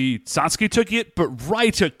seriously Satsuki took it, but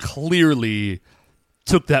Raita clearly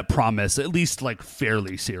took that promise, at least, like,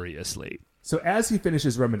 fairly seriously. So as he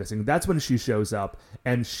finishes reminiscing, that's when she shows up,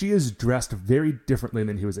 and she is dressed very differently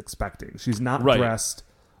than he was expecting. She's not dressed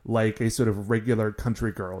like a sort of regular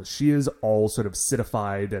country girl. She is all sort of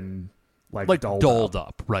citified and, like dolled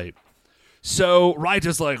up. Right. So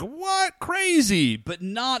Raita's like, what? Crazy. But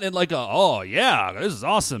not in like a, oh, yeah, this is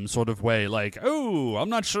awesome sort of way. Like, oh, I'm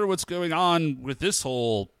not sure what's going on with this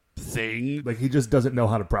whole thing. Like, he just doesn't know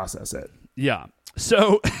how to process it. Yeah.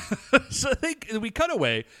 So I think we cut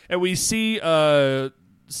away and we see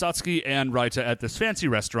Satsuki and Raita at this fancy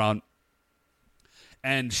restaurant.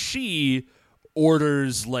 And she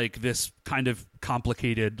orders like this kind of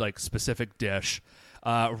complicated, like specific dish.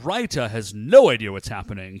 Raita has no idea what's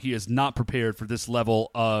happening. He is not prepared for this level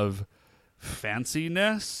of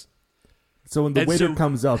fanciness. So when the waiter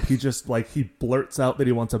comes up, he just he blurts out that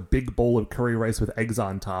he wants a big bowl of curry rice with eggs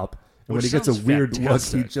on top. And when he gets a weird look,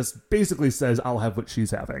 he just basically says, I'll have what she's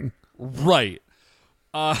having. Right.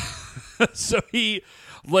 So he,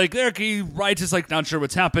 Raita's like not sure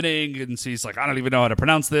what's happening. And so he's like, I don't even know how to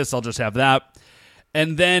pronounce this. I'll just have that.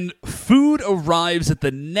 And then food arrives at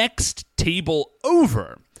the next table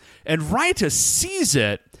over. And Raita sees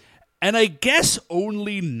it. And I guess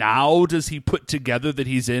only now does he put together that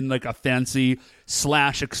he's in like a fancy /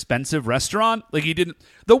 expensive restaurant. Like he didn't.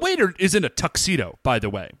 The waiter is in a tuxedo, by the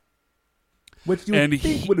way. Which you would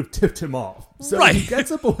think would have tipped him off. So he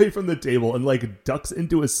gets up away from the table and ducks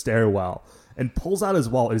into a stairwell and pulls out his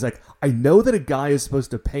wallet. He's like, I know that a guy is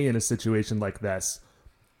supposed to pay in a situation like this.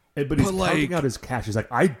 But he's counting out his cash. He's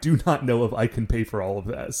like, I do not know if I can pay for all of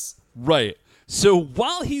this. Right. So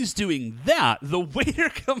while he's doing that, the waiter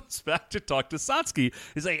comes back to talk to Satsuki.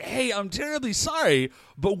 He's like, hey, I'm terribly sorry,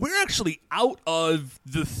 but we're actually out of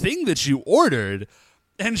the thing that you ordered.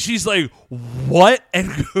 And she's like, what?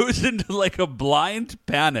 And goes into like a blind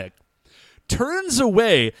panic. Turns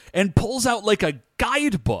away and pulls out like a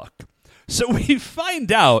guidebook. So we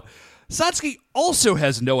find out Satsuki also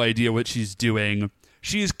has no idea what she's doing.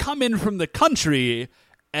 She's come in from the country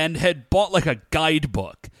and had bought like a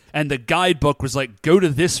guidebook. And the guidebook was like, go to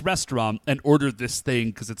this restaurant and order this thing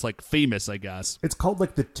because it's like famous, I guess. It's called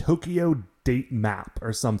like the Tokyo Date Map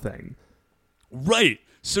or something. Right.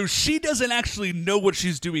 So she doesn't actually know what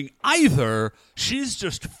she's doing either. She's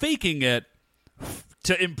just faking it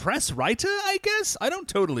to impress Raita, I guess? I don't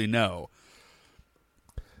totally know.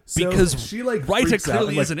 So because she Raita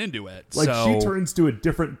clearly isn't into it. She turns to a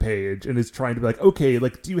different page and is trying to be like, okay,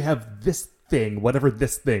 do you have this thing, whatever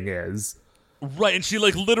this thing is? Right, and she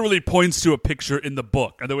literally points to a picture in the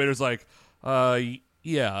book, and the waiter's like,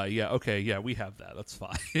 yeah, okay, yeah, we have that. That's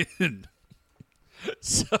fine.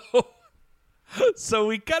 So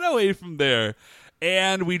we cut away from there,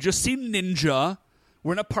 and we just see ninja.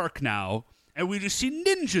 We're in a park now, and we just see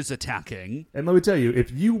ninjas attacking. And let me tell you,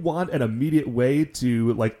 if you want an immediate way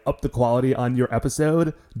to up the quality on your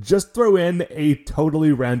episode, just throw in a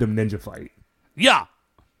totally random ninja fight. Yeah,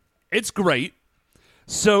 it's great.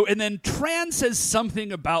 So, and then Tran says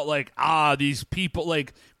something about like, these people,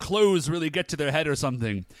 like, clothes really get to their head or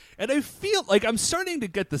something. And I feel like I'm starting to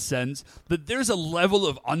get the sense that there's a level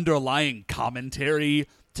of underlying commentary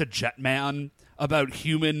to Jetman about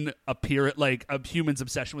human human's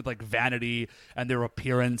obsession with like vanity and their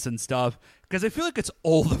appearance and stuff. Because I feel like it's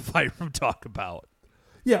all the Vyram talk about.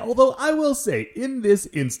 Yeah, although I will say, in this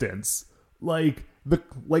instance, like, the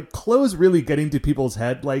clothes really getting to people's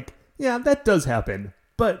head, like, yeah, that does happen.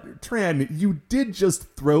 But, Tran, you did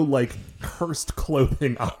just throw, like, cursed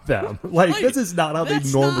clothing on them. Like, this is not how they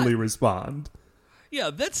normally respond.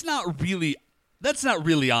 Yeah, that's not really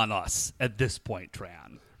on us at this point,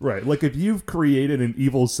 Tran. Right, like, if you've created an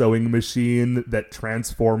evil sewing machine that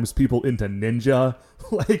transforms people into ninja,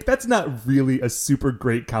 like, that's not really a super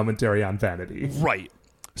great commentary on vanity. Right.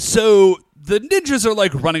 So, the ninjas are,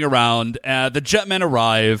 like, running around, the Jetmen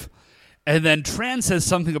arrive, and then Tran says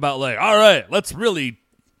something about, like, all right, let's really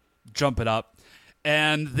jump it up.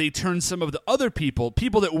 And they turn some of the other people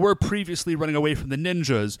that were previously running away from the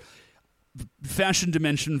ninjas, Fashion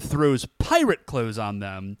Dimension throws pirate clothes on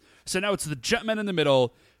them. So now it's the Jetmen in the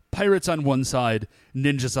middle, pirates on one side,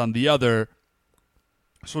 ninjas on the other.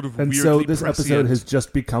 Sort of and so this episode has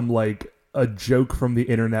just become like a joke from the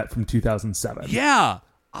internet from 2007. Yeah.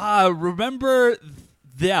 Remember,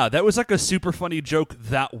 that was like a super funny joke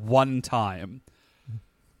that one time.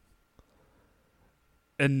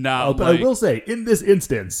 And now, but I will say, in this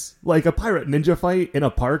instance, like a pirate ninja fight in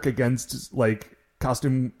a park against like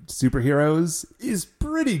costume superheroes is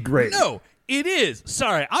pretty great. No, it is.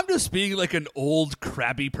 Sorry, I'm just being like an old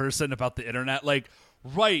crabby person about the internet. Like,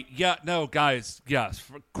 right, yeah, no, guys, yes,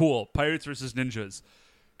 cool. Pirates versus ninjas.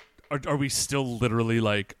 Are we still literally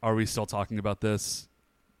like, are we still talking about this?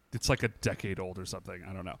 It's like a decade old or something.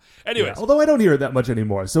 I don't know. Anyways. Yeah, although I don't hear it that much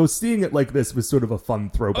anymore. So seeing it like this was sort of a fun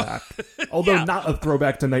throwback. Although not a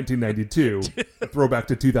throwback to 1992. A throwback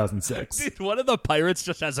to 2006. Dude, one of the pirates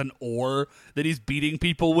just has an oar that he's beating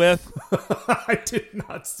people with. I did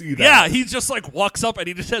not see that. Yeah, he just like walks up and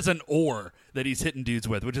he just has an oar that he's hitting dudes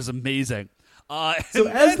with, which is amazing. So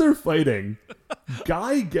as they're fighting,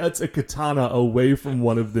 Guy gets a katana away from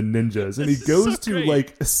one of the ninjas, and he goes to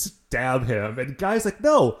like stab him, and Guy's like,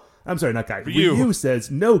 "No, I'm sorry, not Guy." Ryu says,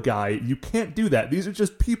 "No, Guy, you can't do that. These are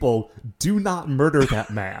just people. Do not murder that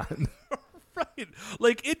man." Right?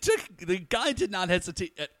 Like the guy did not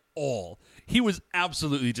hesitate at all. He was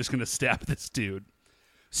absolutely just going to stab this dude.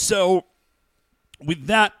 So with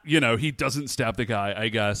that, he doesn't stab the guy, I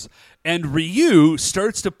guess. And Ryu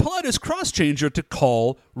starts to pull out his cross-changer to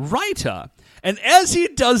call Raita. And as he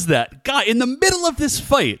does that, Guy, in the middle of this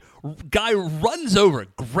fight, Guy runs over,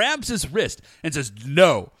 grabs his wrist, and says,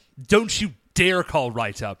 "No, don't you dare call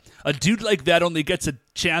Raita. A dude like that only gets a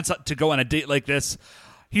chance to go on a date like this."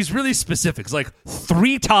 He's really specific. It's like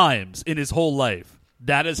 3 times in his whole life.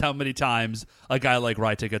 That is how many times a guy like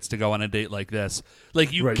Raita gets to go on a date like this.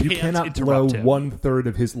 Like, you cannot blow 1/3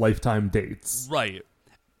 of his lifetime dates. Right.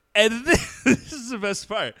 And this is the best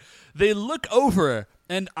part. They look over,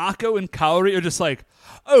 and Akko and Kaori are just like,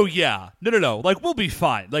 "Oh, yeah. No. Like, we'll be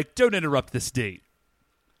fine. Like, don't interrupt this date."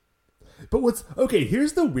 But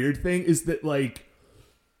here's the weird thing is that, like,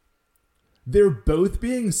 they're both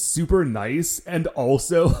being super nice and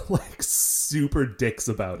also, like, super dicks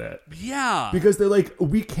about it. Yeah. Because they're like,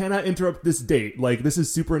 "We cannot interrupt this date. Like, this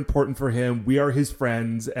is super important for him. We are his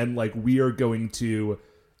friends, and, like, we are going to,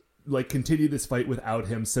 like, continue this fight without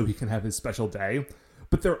him so he can have his special day."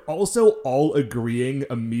 But they're also all agreeing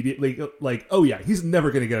immediately, like, "Oh, yeah, he's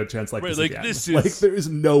never going to get a chance like this again." Like, there is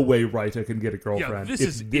no way Raita can get a girlfriend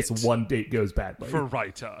if this one date goes badly. For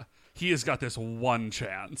Raita. He has got this one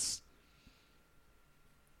chance.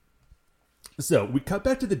 So we cut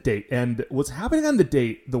back to the date, and what's happening on the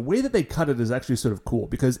date, the way that they cut it is actually sort of cool,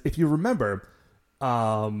 because if you remember,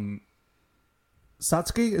 Satsuki,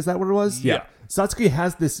 is that what it was? Yeah. Satsuki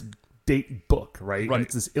has this date book, right? And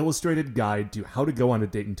it's this illustrated guide to how to go on a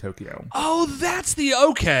date in Tokyo. Oh, that's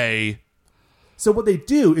okay. So what they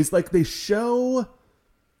do is, like, they show,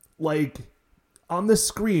 like, on the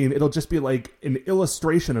screen, it'll just be, like, an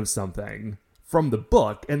illustration of something from the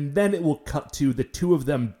book, and then it will cut to the two of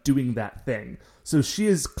them doing that thing. So she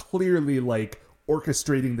is clearly, like,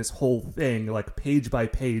 orchestrating this whole thing, like, page by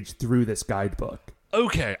page through this guidebook.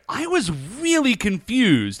 Okay, I was really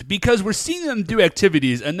confused because we're seeing them do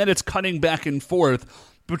activities, and then it's cutting back and forth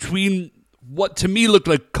between what to me looked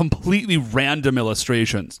like completely random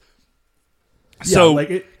illustrations. So,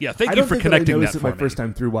 thank you for connecting that for me. My first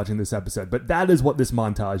time through watching this episode, but that is what this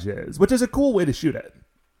montage is, which is a cool way to shoot it.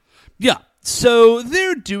 Yeah, so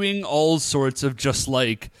they're doing all sorts of just,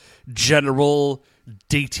 like, general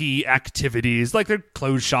datey activities, like they're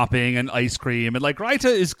clothes shopping and ice cream, and like Raita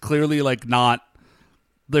is clearly like not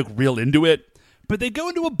like real into it, but they go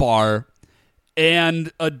into a bar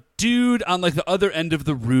and a dude on like the other end of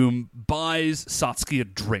the room buys Satsuki a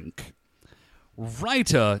drink.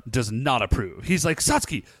 Raita does not approve. He's like,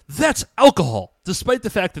 Satsuki, that's alcohol, despite the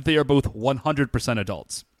fact that they are both 100%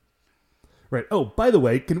 adults. Right. Oh, by the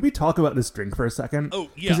way, can we talk about this drink for a second? Oh,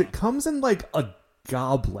 yeah. Because it comes in like a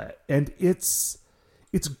goblet, and it's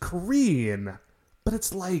green, but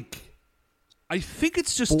it's like I think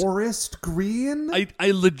it's just forest green.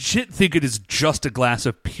 I legit think it is just a glass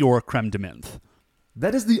of pure creme de menthe.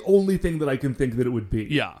 That is the only thing that I can think that it would be.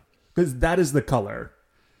 Yeah. Because that is the color.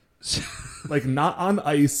 Like, not on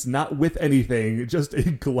ice, not with anything, just a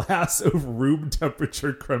glass of room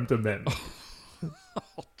temperature creme de menthe.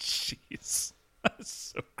 Oh, jeez. That's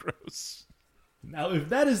so gross. Now, if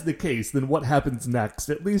that is the case, then what happens next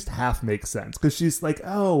at least half makes sense. Because she's like,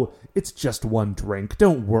 oh, it's just one drink.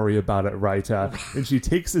 Don't worry about it, Raita. And she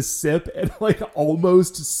takes a sip and, like,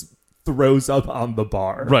 almost throws up on the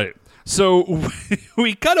bar. Right. So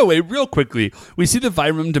we cut away real quickly. We see the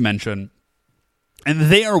Vyram dimension, and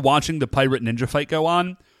they are watching the pirate ninja fight go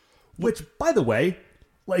on. Which, by the way,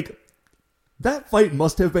 like, that fight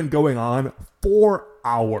must have been going on 4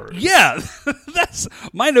 hours. Yeah, that's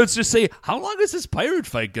my notes just say, how long is this pirate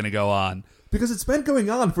fight going to go on? Because it's been going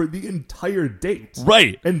on for the entire date.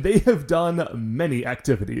 Right. And they have done many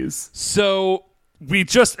activities. So we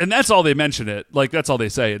just, and that's all they mention it. Like, that's all they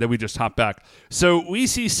say. Then we just hop back. So we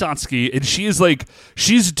see Satsuki, and she is like,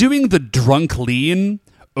 she's doing the drunk lean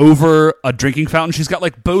over a drinking fountain. She's got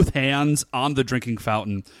like both hands on the drinking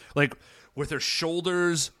fountain, like with her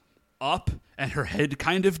shoulders up and her head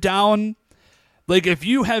kind of down. Like, if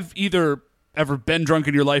you have either ever been drunk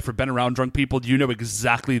in your life or been around drunk people, you know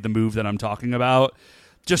exactly the move that I'm talking about.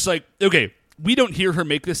 Just like, okay, we don't hear her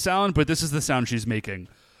make this sound, but this is the sound she's making.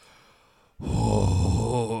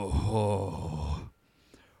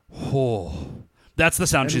 That's the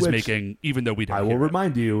sound she's making, even though we don't I will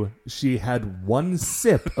remind you, she had one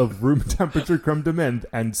sip of room temperature creme de menthe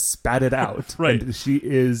and spat it out. Right. And she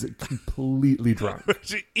is completely drunk.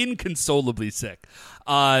 She's inconsolably sick.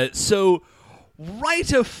 So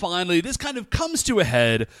Raita finally, this kind of comes to a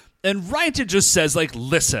head, and Raita just says, like,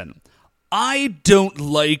 listen, I don't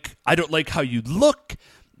like how you look.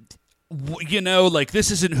 You know, like, this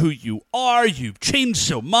isn't who you are. You've changed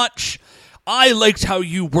so much. I liked how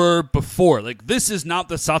you were before. Like, this is not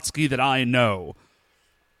the Satsuki that I know.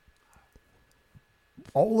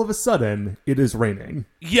 All of a sudden, it is raining.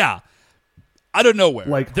 Yeah. Out of nowhere.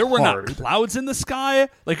 Like, there were hard. not clouds in the sky.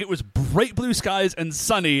 Like, it was bright blue skies and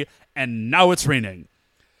sunny, and now it's raining.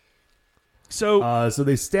 So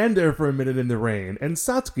they stand there for a minute in the rain, and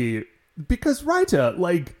Satsuki, because Raita,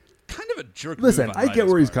 like, kind of a jerk. listen, move on I get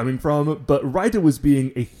Raita's where he's part. coming from, but Raita was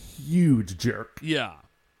being a huge jerk. Yeah.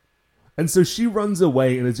 And so she runs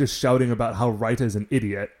away and is just shouting about how Raita is an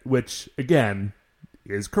idiot, which, again,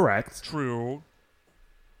 is correct. True.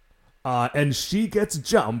 And she gets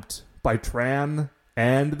jumped by Tran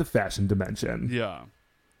and the fashion dimension. Yeah.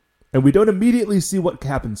 And we don't immediately see what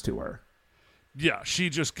happens to her. Yeah, she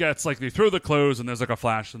just gets, like, they throw the clothes, and there's, like, a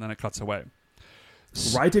flash, and then it cuts away.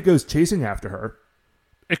 Raita goes chasing after her.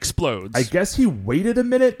 Explodes. I guess he waited a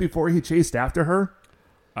minute before he chased after her.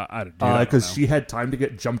 I don't know. Because she had time to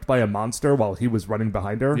get jumped by a monster while he was running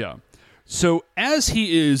behind her. Yeah. So as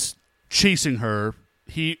he is chasing her,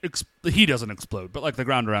 he doesn't explode, but like the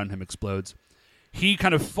ground around him explodes. He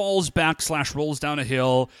kind of falls back / rolls down a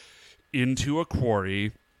hill into a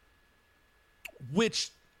quarry,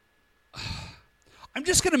 which I'm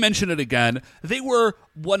just going to mention it again. They were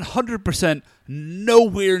 100%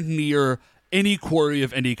 nowhere near any quarry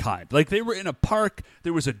of any kind. Like, they were in a park,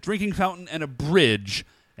 there was a drinking fountain and a bridge,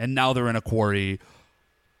 and now they're in a quarry.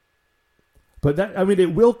 But that, I mean,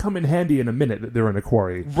 it will come in handy in a minute that they're in a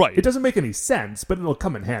quarry. Right. It doesn't make any sense, but it'll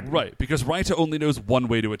come in handy. Right, because Raita only knows one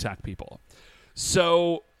way to attack people.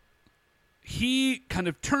 So he kind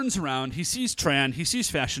of turns around, he sees Tran, he sees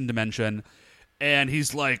Fashion Dimension, and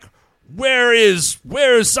he's like, Where is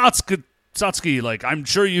Satsuki? Like, I'm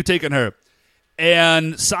sure you've taken her.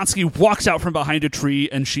 And Satsuki walks out from behind a tree,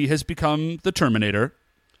 and she has become the Terminator.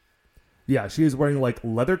 Yeah, she is wearing, like,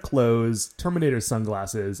 leather clothes, Terminator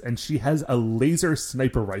sunglasses, and she has a laser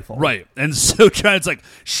sniper rifle. Right. And so Tran's like,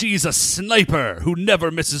 she's a sniper who never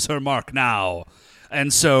misses her mark now.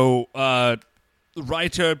 And so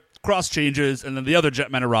Raita cross changes, and then the other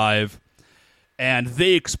Jetmen arrive, and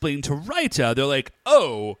they explain to Raita, they're like,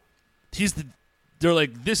 oh, they're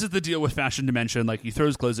like, this is the deal with Fashion Dimension. Like, he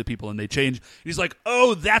throws clothes at people and they change. He's like,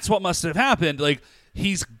 oh, that's what must have happened. Like,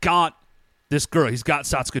 he's got this girl, he's got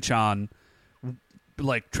Satsuki-chan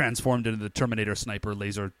like transformed into the Terminator sniper,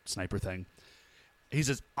 laser sniper thing. He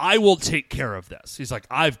says, I will take care of this. He's like,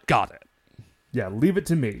 I've got it. Yeah, leave it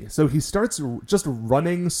to me. So he starts just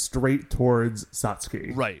running straight towards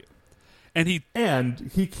Satsuki. Right. And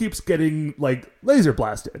he keeps getting, like, laser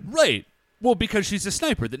blasted. Right. Well, because she's a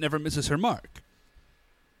sniper that never misses her mark.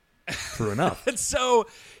 True enough. And so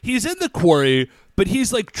he's in the quarry, but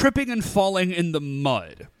he's, like, tripping and falling in the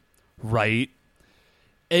mud. Right?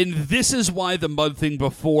 And this is why the mud thing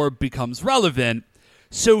before becomes relevant.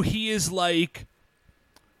 So he is, like...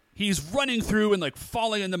 He's running through and, like,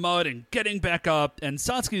 falling in the mud and getting back up, and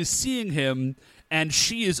Satsuki is seeing him, and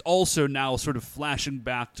she is also now sort of flashing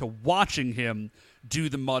back to watching him do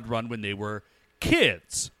the mud run when they were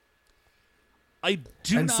kids. I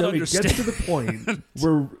do not understand. And so it gets to the point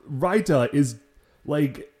where Raita is,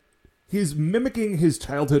 like, he's mimicking his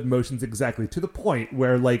childhood motions exactly, to the point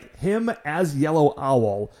where, like, him as Yellow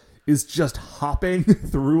Owl is just hopping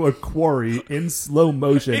through a quarry in slow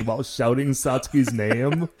motion while shouting Satsuki's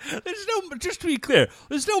name. Just to be clear,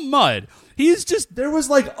 there's no mud. He's just... There was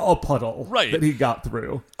like a puddle right. that he got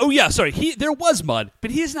through. Oh yeah, sorry. There was mud,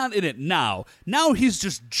 but he's not in it now. Now he's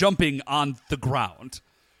just jumping on the ground.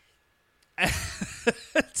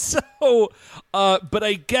 So, but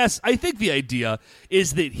I think the idea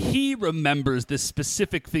is that he remembers this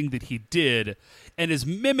specific thing that he did and is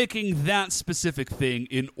mimicking that specific thing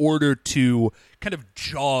in order to kind of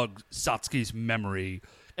jog Satsuki's memory.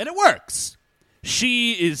 And it works.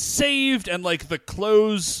 She is saved, and, like, the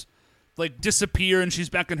clothes, like, disappear, and she's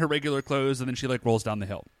back in her regular clothes, and then she, like, rolls down the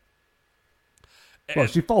hill. Well,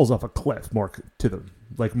 she falls off a cliff, more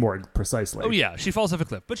precisely. Oh, yeah, she falls off a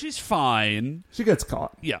cliff, but she's fine. She gets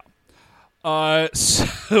caught. Yeah.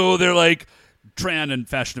 So they're like, Tran and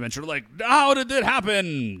Fashion Dimension are like, how did that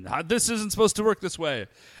happen? This isn't supposed to work this way.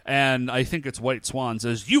 And I think it's White Swan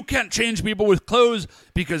says, you can't change people with clothes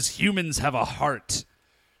because humans have a heart.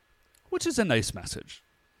 Which is a nice message.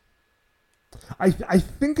 I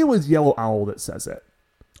think it was Yellow Owl that says it.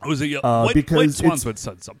 Oh, was it White Swan said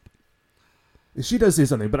something. She does say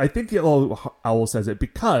something, but I think Yellow Owl says it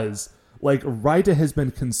because, like, Raita has been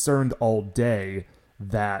concerned all day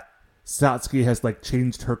that Satsuki has, like,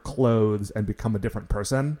 changed her clothes and become a different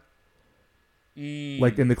person.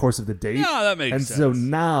 Like, in the course of the date. Yeah, that makes sense. And so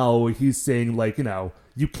now he's saying, like, you know,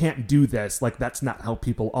 you can't do this. Like, that's not how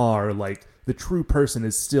people are. Like, the true person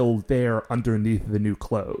is still there underneath the new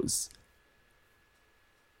clothes.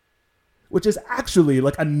 Which is actually,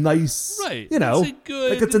 like, a nice, right. you know, it's a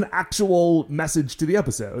good... like, it's an actual message to the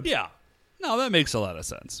episode. Yeah. No, that makes a lot of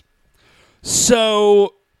sense.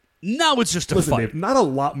 So, now it's just a fight. Dave, not a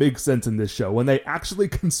lot makes sense in this show. When they actually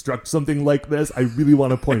construct something like this, I really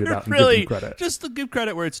want to point it out and really, give them credit. Just to give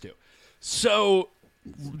credit where it's due. So,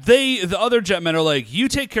 the other Jetmen are like, you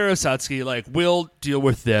take care of Satsuki, like, we'll deal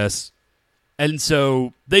with this. And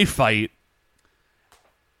so, they fight.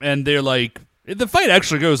 And they're like... The fight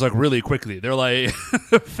actually goes, like, really quickly. They're like,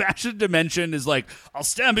 Fashion Dimension is like, I'll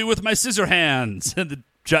stab you with my scissor hands. And the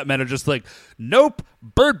Jetmen are just like, nope,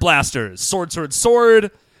 bird blasters. Sword, sword,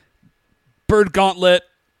 sword. Bird gauntlet.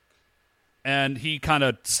 And he kind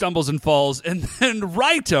of stumbles and falls. And then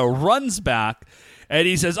Raita runs back. And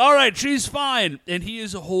he says, all right, she's fine. And he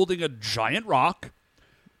is holding a giant rock.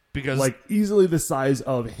 Because, like, easily the size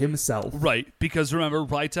of himself. Right. Because, remember,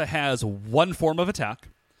 Raita has one form of attack.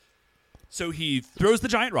 So he throws the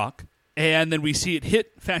giant rock, and then we see it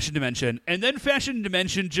hit Fashion Dimension, and then Fashion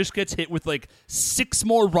Dimension just gets hit with, like, 6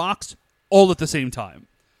 more rocks all at the same time.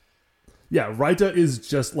 Yeah, Raita is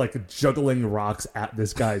just, like, juggling rocks at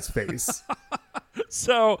this guy's face.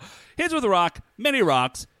 So, hits with a rock, many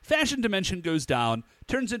rocks, Fashion Dimension goes down,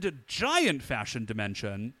 turns into giant Fashion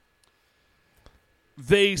Dimension.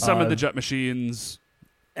 They summon the jet machines...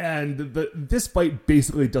 And this fight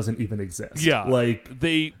basically doesn't even exist. Yeah. Like,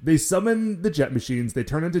 they summon the jet machines, they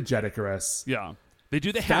turn into Jet Icarus. Yeah. They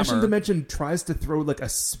do the Fashion hammer. Dimension tries to throw, like, a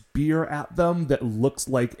spear at them that looks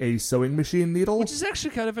like a sewing machine needle. Which is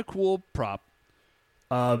actually kind of a cool prop.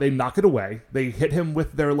 They knock it away. They hit him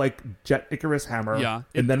with their, like, Jet Icarus hammer. Yeah.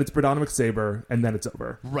 And then it's Birdnomic Saber, and then it's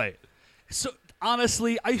over. Right. So,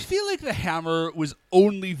 honestly, I feel like the hammer was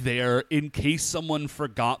only there in case someone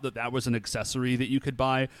forgot that was an accessory that you could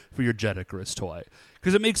buy for your Jet Icarus toy.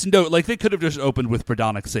 Because it makes no... Like, they could have just opened with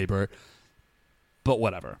Birdnomic Saber. But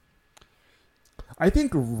whatever. I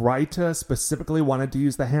think Raita specifically wanted to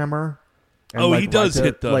use the hammer. And, he does Raita,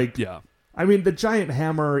 hit the... Like, yeah. I mean, the giant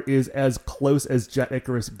hammer is as close as Jet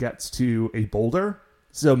Icarus gets to a boulder.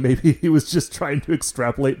 So maybe he was just trying to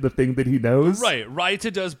extrapolate the thing that he knows. Right.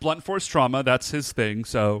 Raita does blunt force trauma. That's his thing.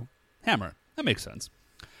 So, hammer. That makes sense.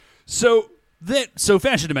 So, So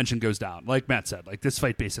Fashion Dimension goes down, like Matt said. Like, this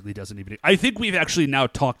fight basically doesn't even... I think we've actually now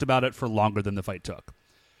talked about it for longer than the fight took.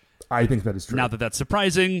 I think that is true. Now that's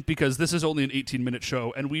surprising, because this is only an 18-minute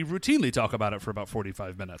show, and we routinely talk about it for about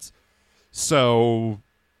 45 minutes. So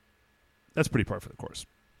that's pretty par for the course.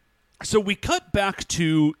 So we cut back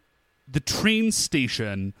to the train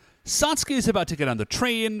station. Satsuki is about to get on the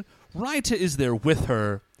train. Raita is there with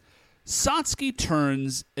her. Satsuki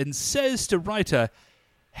turns and says to Raita,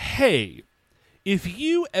 "Hey, if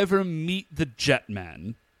you ever meet the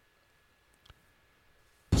Jetman,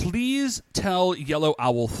 please tell Yellow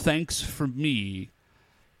Owl thanks for me,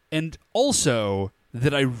 and also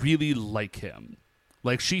that I really like him."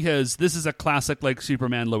 Like, this is a classic, like,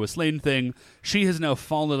 Superman Lois Lane thing. She has now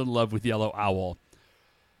fallen in love with Yellow Owl.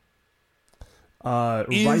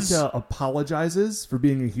 Raita apologizes for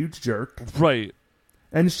being a huge jerk. Right.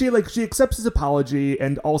 And she accepts his apology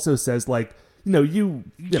and also says, like, you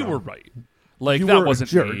were right. Like, you that were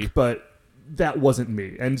wasn't a jerk, me. but that wasn't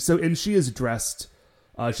me. And she is dressed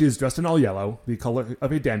in all yellow, the color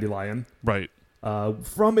of a dandelion. Right.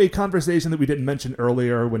 From a conversation that we didn't mention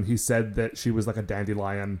earlier when he said that she was like a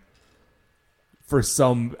dandelion for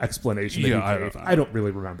some explanation that he gave. I don't really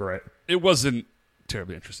remember it. It wasn't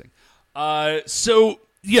terribly interesting. So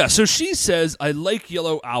she says, "I like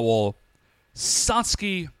Yellow Owl."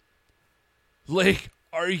 Satsuki, like,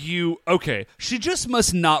 are you... Okay, she just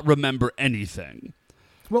must not remember anything.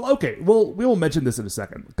 Well, okay. Well, we will mention this in a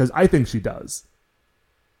second, because I think she does.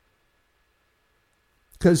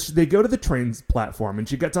 Because they go to the train platform, and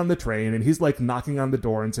she gets on the train, and he's, like, knocking on the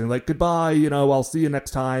door and saying, like, "Goodbye, I'll see you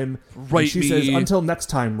next time." Right. And she says, "Until next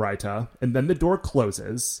time, Raita." And then the door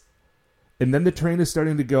closes. And then the train is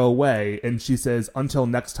starting to go away, and she says, "Until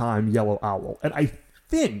next time, Yellow Owl." And I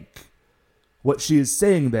think what she is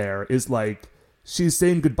saying there is, like, she's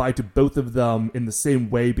saying goodbye to both of them in the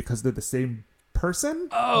same way because they're the same person?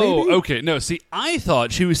 Oh, maybe? Okay. No, see, I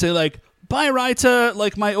thought she would say, like, "Bye, Raita,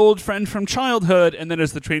 like my old friend from childhood." And then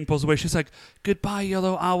as the train pulls away, she's like, "Goodbye,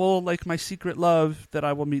 Yellow Owl, like my secret love that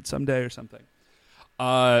I will meet someday," or something.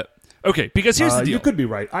 Okay, because here's the deal. You could be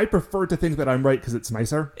right. I prefer to think that I'm right because it's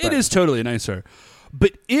nicer. It is totally nicer.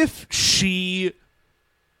 But if she...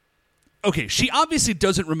 Okay, she obviously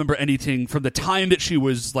doesn't remember anything from the time that she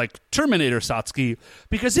was, like, Terminator Satsuki,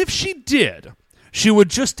 because if she did, she would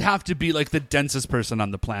just have to be, like, the densest person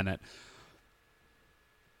on the planet.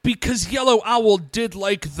 Because Yellow Owl did,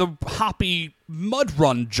 like, the hoppy mud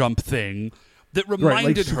run jump thing that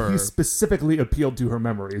reminded her... He specifically appealed to her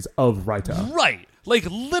memories of Raita. Right. Like,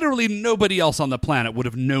 literally nobody else on the planet would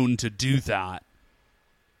have known to do that.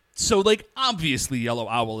 So, like, obviously Yellow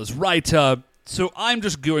Owl is Raita. So I'm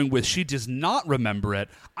just going with she does not remember it.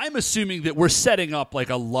 I'm assuming that we're setting up,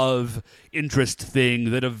 like, a love interest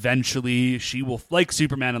thing that eventually she will, like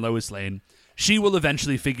Superman and Lois Lane, she will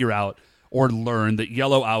eventually figure out or learn that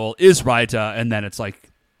Yellow Owl is Raita, and then it's like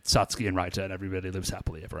Satsuki and Raita and everybody lives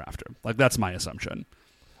happily ever after. Like, that's my assumption.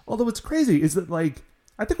 Although what's crazy is that, like,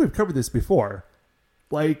 I think we've covered this before.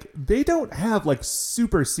 Like, they don't have, like,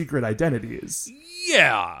 super secret identities.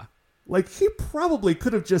 Yeah. Like, he probably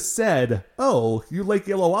could have just said, "Oh, you like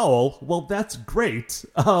Yellow Owl? Well, that's great."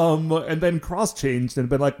 And then cross-changed and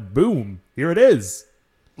been like, boom, here it is.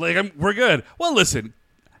 Like, we're good. Well, listen,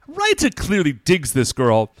 Raita clearly digs this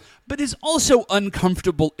girl, but is also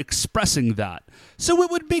uncomfortable expressing that. So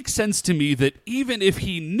it would make sense to me that even if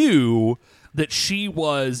he knew that she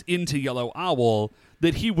was into Yellow Owl,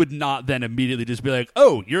 that he would not then immediately just be like,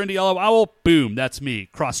 "Oh, you're into Yellow Owl? Boom, that's me.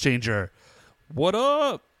 Cross-changer. What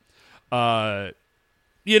up?"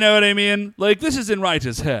 You know what I mean? Like, this is in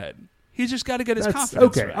Raita's head. He's just got to get his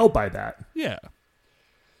confidence okay, right. I'll buy that. Yeah.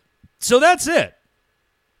 So that's it.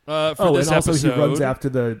 For this and also episode. he runs after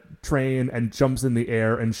the train and jumps in the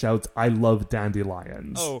air and shouts, "I love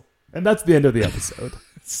dandelions." Oh. And that's the end of the episode.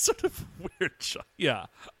 It's sort of weird. Yeah.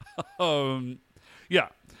 Yeah.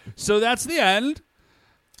 So that's the end.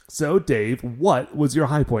 So, Dave, what was your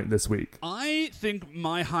high point this week? I think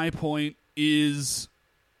my high point is...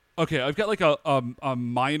 Okay, I've got like a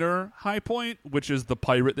minor high point, which is the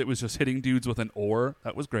pirate that was just hitting dudes with an oar.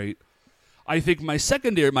 That was great. I think my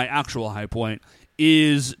actual high point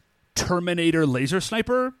is Terminator Laser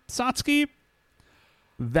Sniper Satsuki.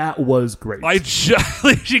 That was great.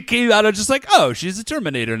 She came out and just like, oh, she's a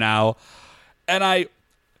Terminator now. And I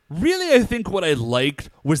think what I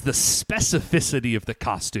liked was the specificity of the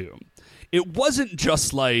costume. It wasn't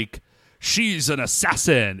just like, she's an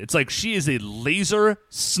assassin. It's like she is a laser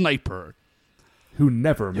sniper who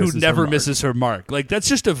never misses her mark. Like, that's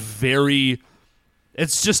just a very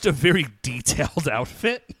detailed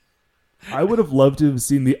outfit. I would have loved to have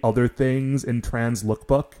seen the other things in Tran's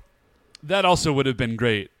lookbook. That also would have been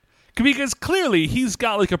great. Because clearly he's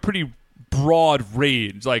got like a pretty broad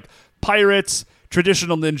range. Like pirates,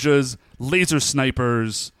 traditional ninjas, laser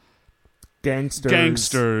snipers,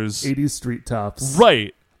 gangsters, 80s street toughs.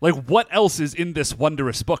 Right. Like what else is in this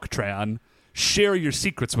wondrous book, Tran? Share your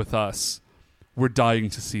secrets with us. We're dying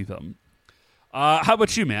to see them. How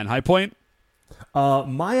about you, man? High point?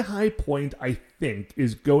 My high point, I think,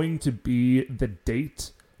 is going to be the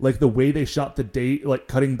date. Like the way they shot the date, like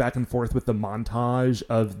cutting back and forth with the montage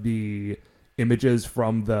of the images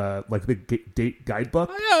from the date guidebook.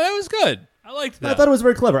 Oh, yeah, that was good. I liked that. I thought it was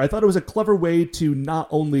very clever. I thought it was a clever way to not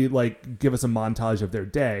only like give us a montage of their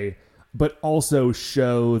day, but also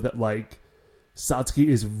show that like Satsuki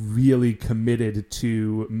is really committed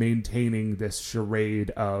to maintaining this charade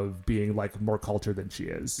of being like more cultured than she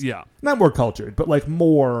is. Yeah. Not more cultured, but like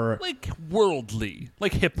more like worldly,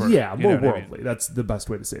 like hipper. Yeah, more worldly. I mean? That's the best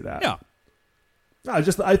way to say that. Yeah.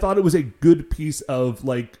 I thought it was a good piece of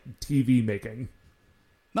like TV making.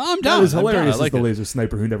 No, I'm down. Not as hilarious like as the laser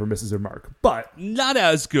sniper who never misses her mark, but not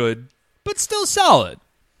as good, but still solid.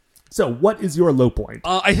 So, what is your low point?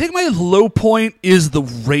 I think my low point is the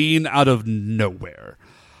rain out of nowhere.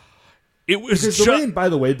 It was because the rain, by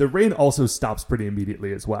the way, the rain also stops pretty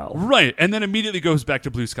immediately as well. Right, and then immediately goes back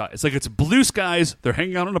to blue skies. Like it's blue skies, they're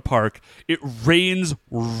hanging out in a park, it rains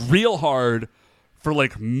real hard for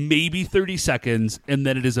like maybe 30 seconds, and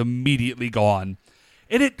then it is immediately gone.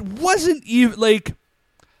 And it wasn't even like,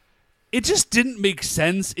 it just didn't make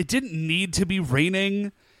sense. It didn't need to be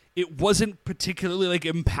raining. It wasn't particularly like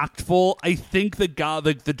impactful. I think the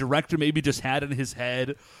director maybe just had in his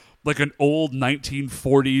head like an old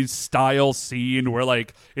 1940s style scene where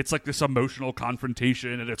like it's like this emotional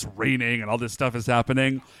confrontation and it's raining and all this stuff is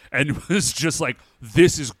happening, and it was just like,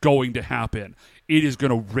 this is going to happen. It is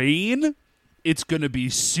going to rain. It's going to be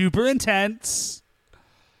super intense.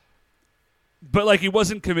 But like he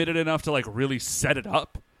wasn't committed enough to like really set it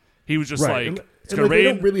up. He was just like, it's going to rain,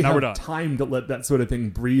 they don't really now we're have done. time to let that sort of thing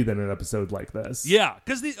breathe in an episode like this. Yeah,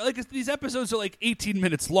 because these episodes are like 18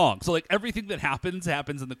 minutes long. So like everything that happens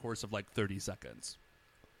in the course of like 30 seconds.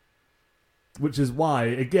 Which is why,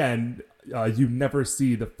 again, you never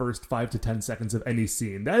see the first 5 to 10 seconds of any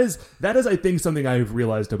scene. That is, I think, something I've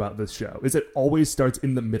realized about this show, is it always starts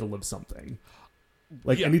in the middle of something.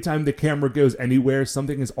 Like, yeah. Anytime the camera goes anywhere,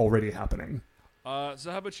 something is already happening.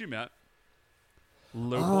 So how about you, Matt?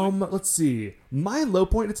 Low point? Let's see. My low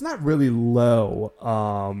point, it's not really low,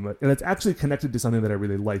 and it's actually connected to something that I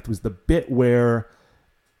really liked, was the bit where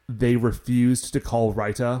they refused to call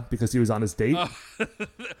Raita because he was on his date.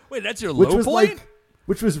 Wait, that's your low point?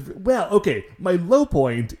 Okay, my low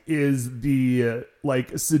point is the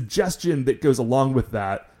suggestion that goes along with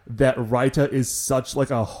that Raita is such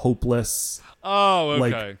like a hopeless,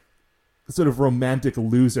 sort of romantic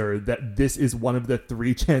loser, that this is one of the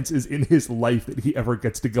 3 chances in his life that he ever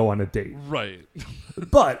gets to go on a date. Right.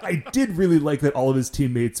 But I did really like that all of his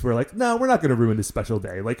teammates were like, no, we're not going to ruin his special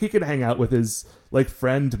day. Like, he can hang out with his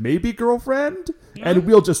friend, maybe girlfriend, and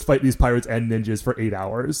we'll just fight these pirates and ninjas for 8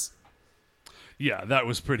 hours. Yeah, that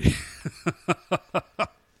was pretty...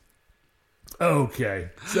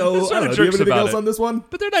 Okay. So, I don't know, do you have anything else on this one?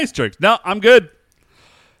 But they're nice jerks. No, I'm good.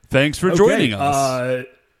 Thanks for joining us.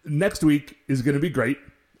 Next week is going to be great.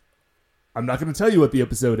 I'm not going to tell you what the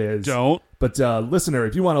episode is. Don't. But listener,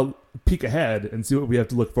 if you want to peek ahead and see what we have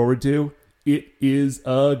to look forward to, it is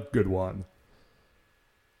a good one.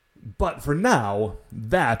 But for now,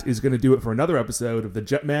 that is going to do it for another episode of The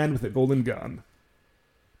Jetman with a Golden Gun.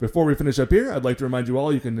 Before we finish up here, I'd like to remind you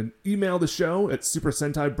all you can email the show at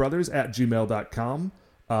supersentaibrothers@gmail.com.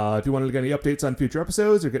 If you want to get any updates on future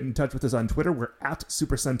episodes or get in touch with us on Twitter, we're at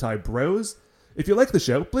Super Sentai Bros. If you like the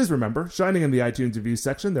show, please remember, shining in the iTunes reviews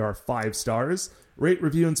section, there are 5 stars. Rate,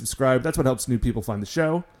 review, and subscribe. That's what helps new people find the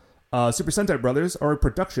show. Super Sentai Brothers are a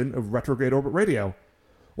production of Retrograde Orbit Radio.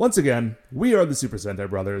 Once again, we are the Super Sentai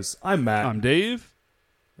Brothers. I'm Matt. I'm Dave.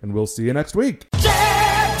 And we'll see you next week. Yeah!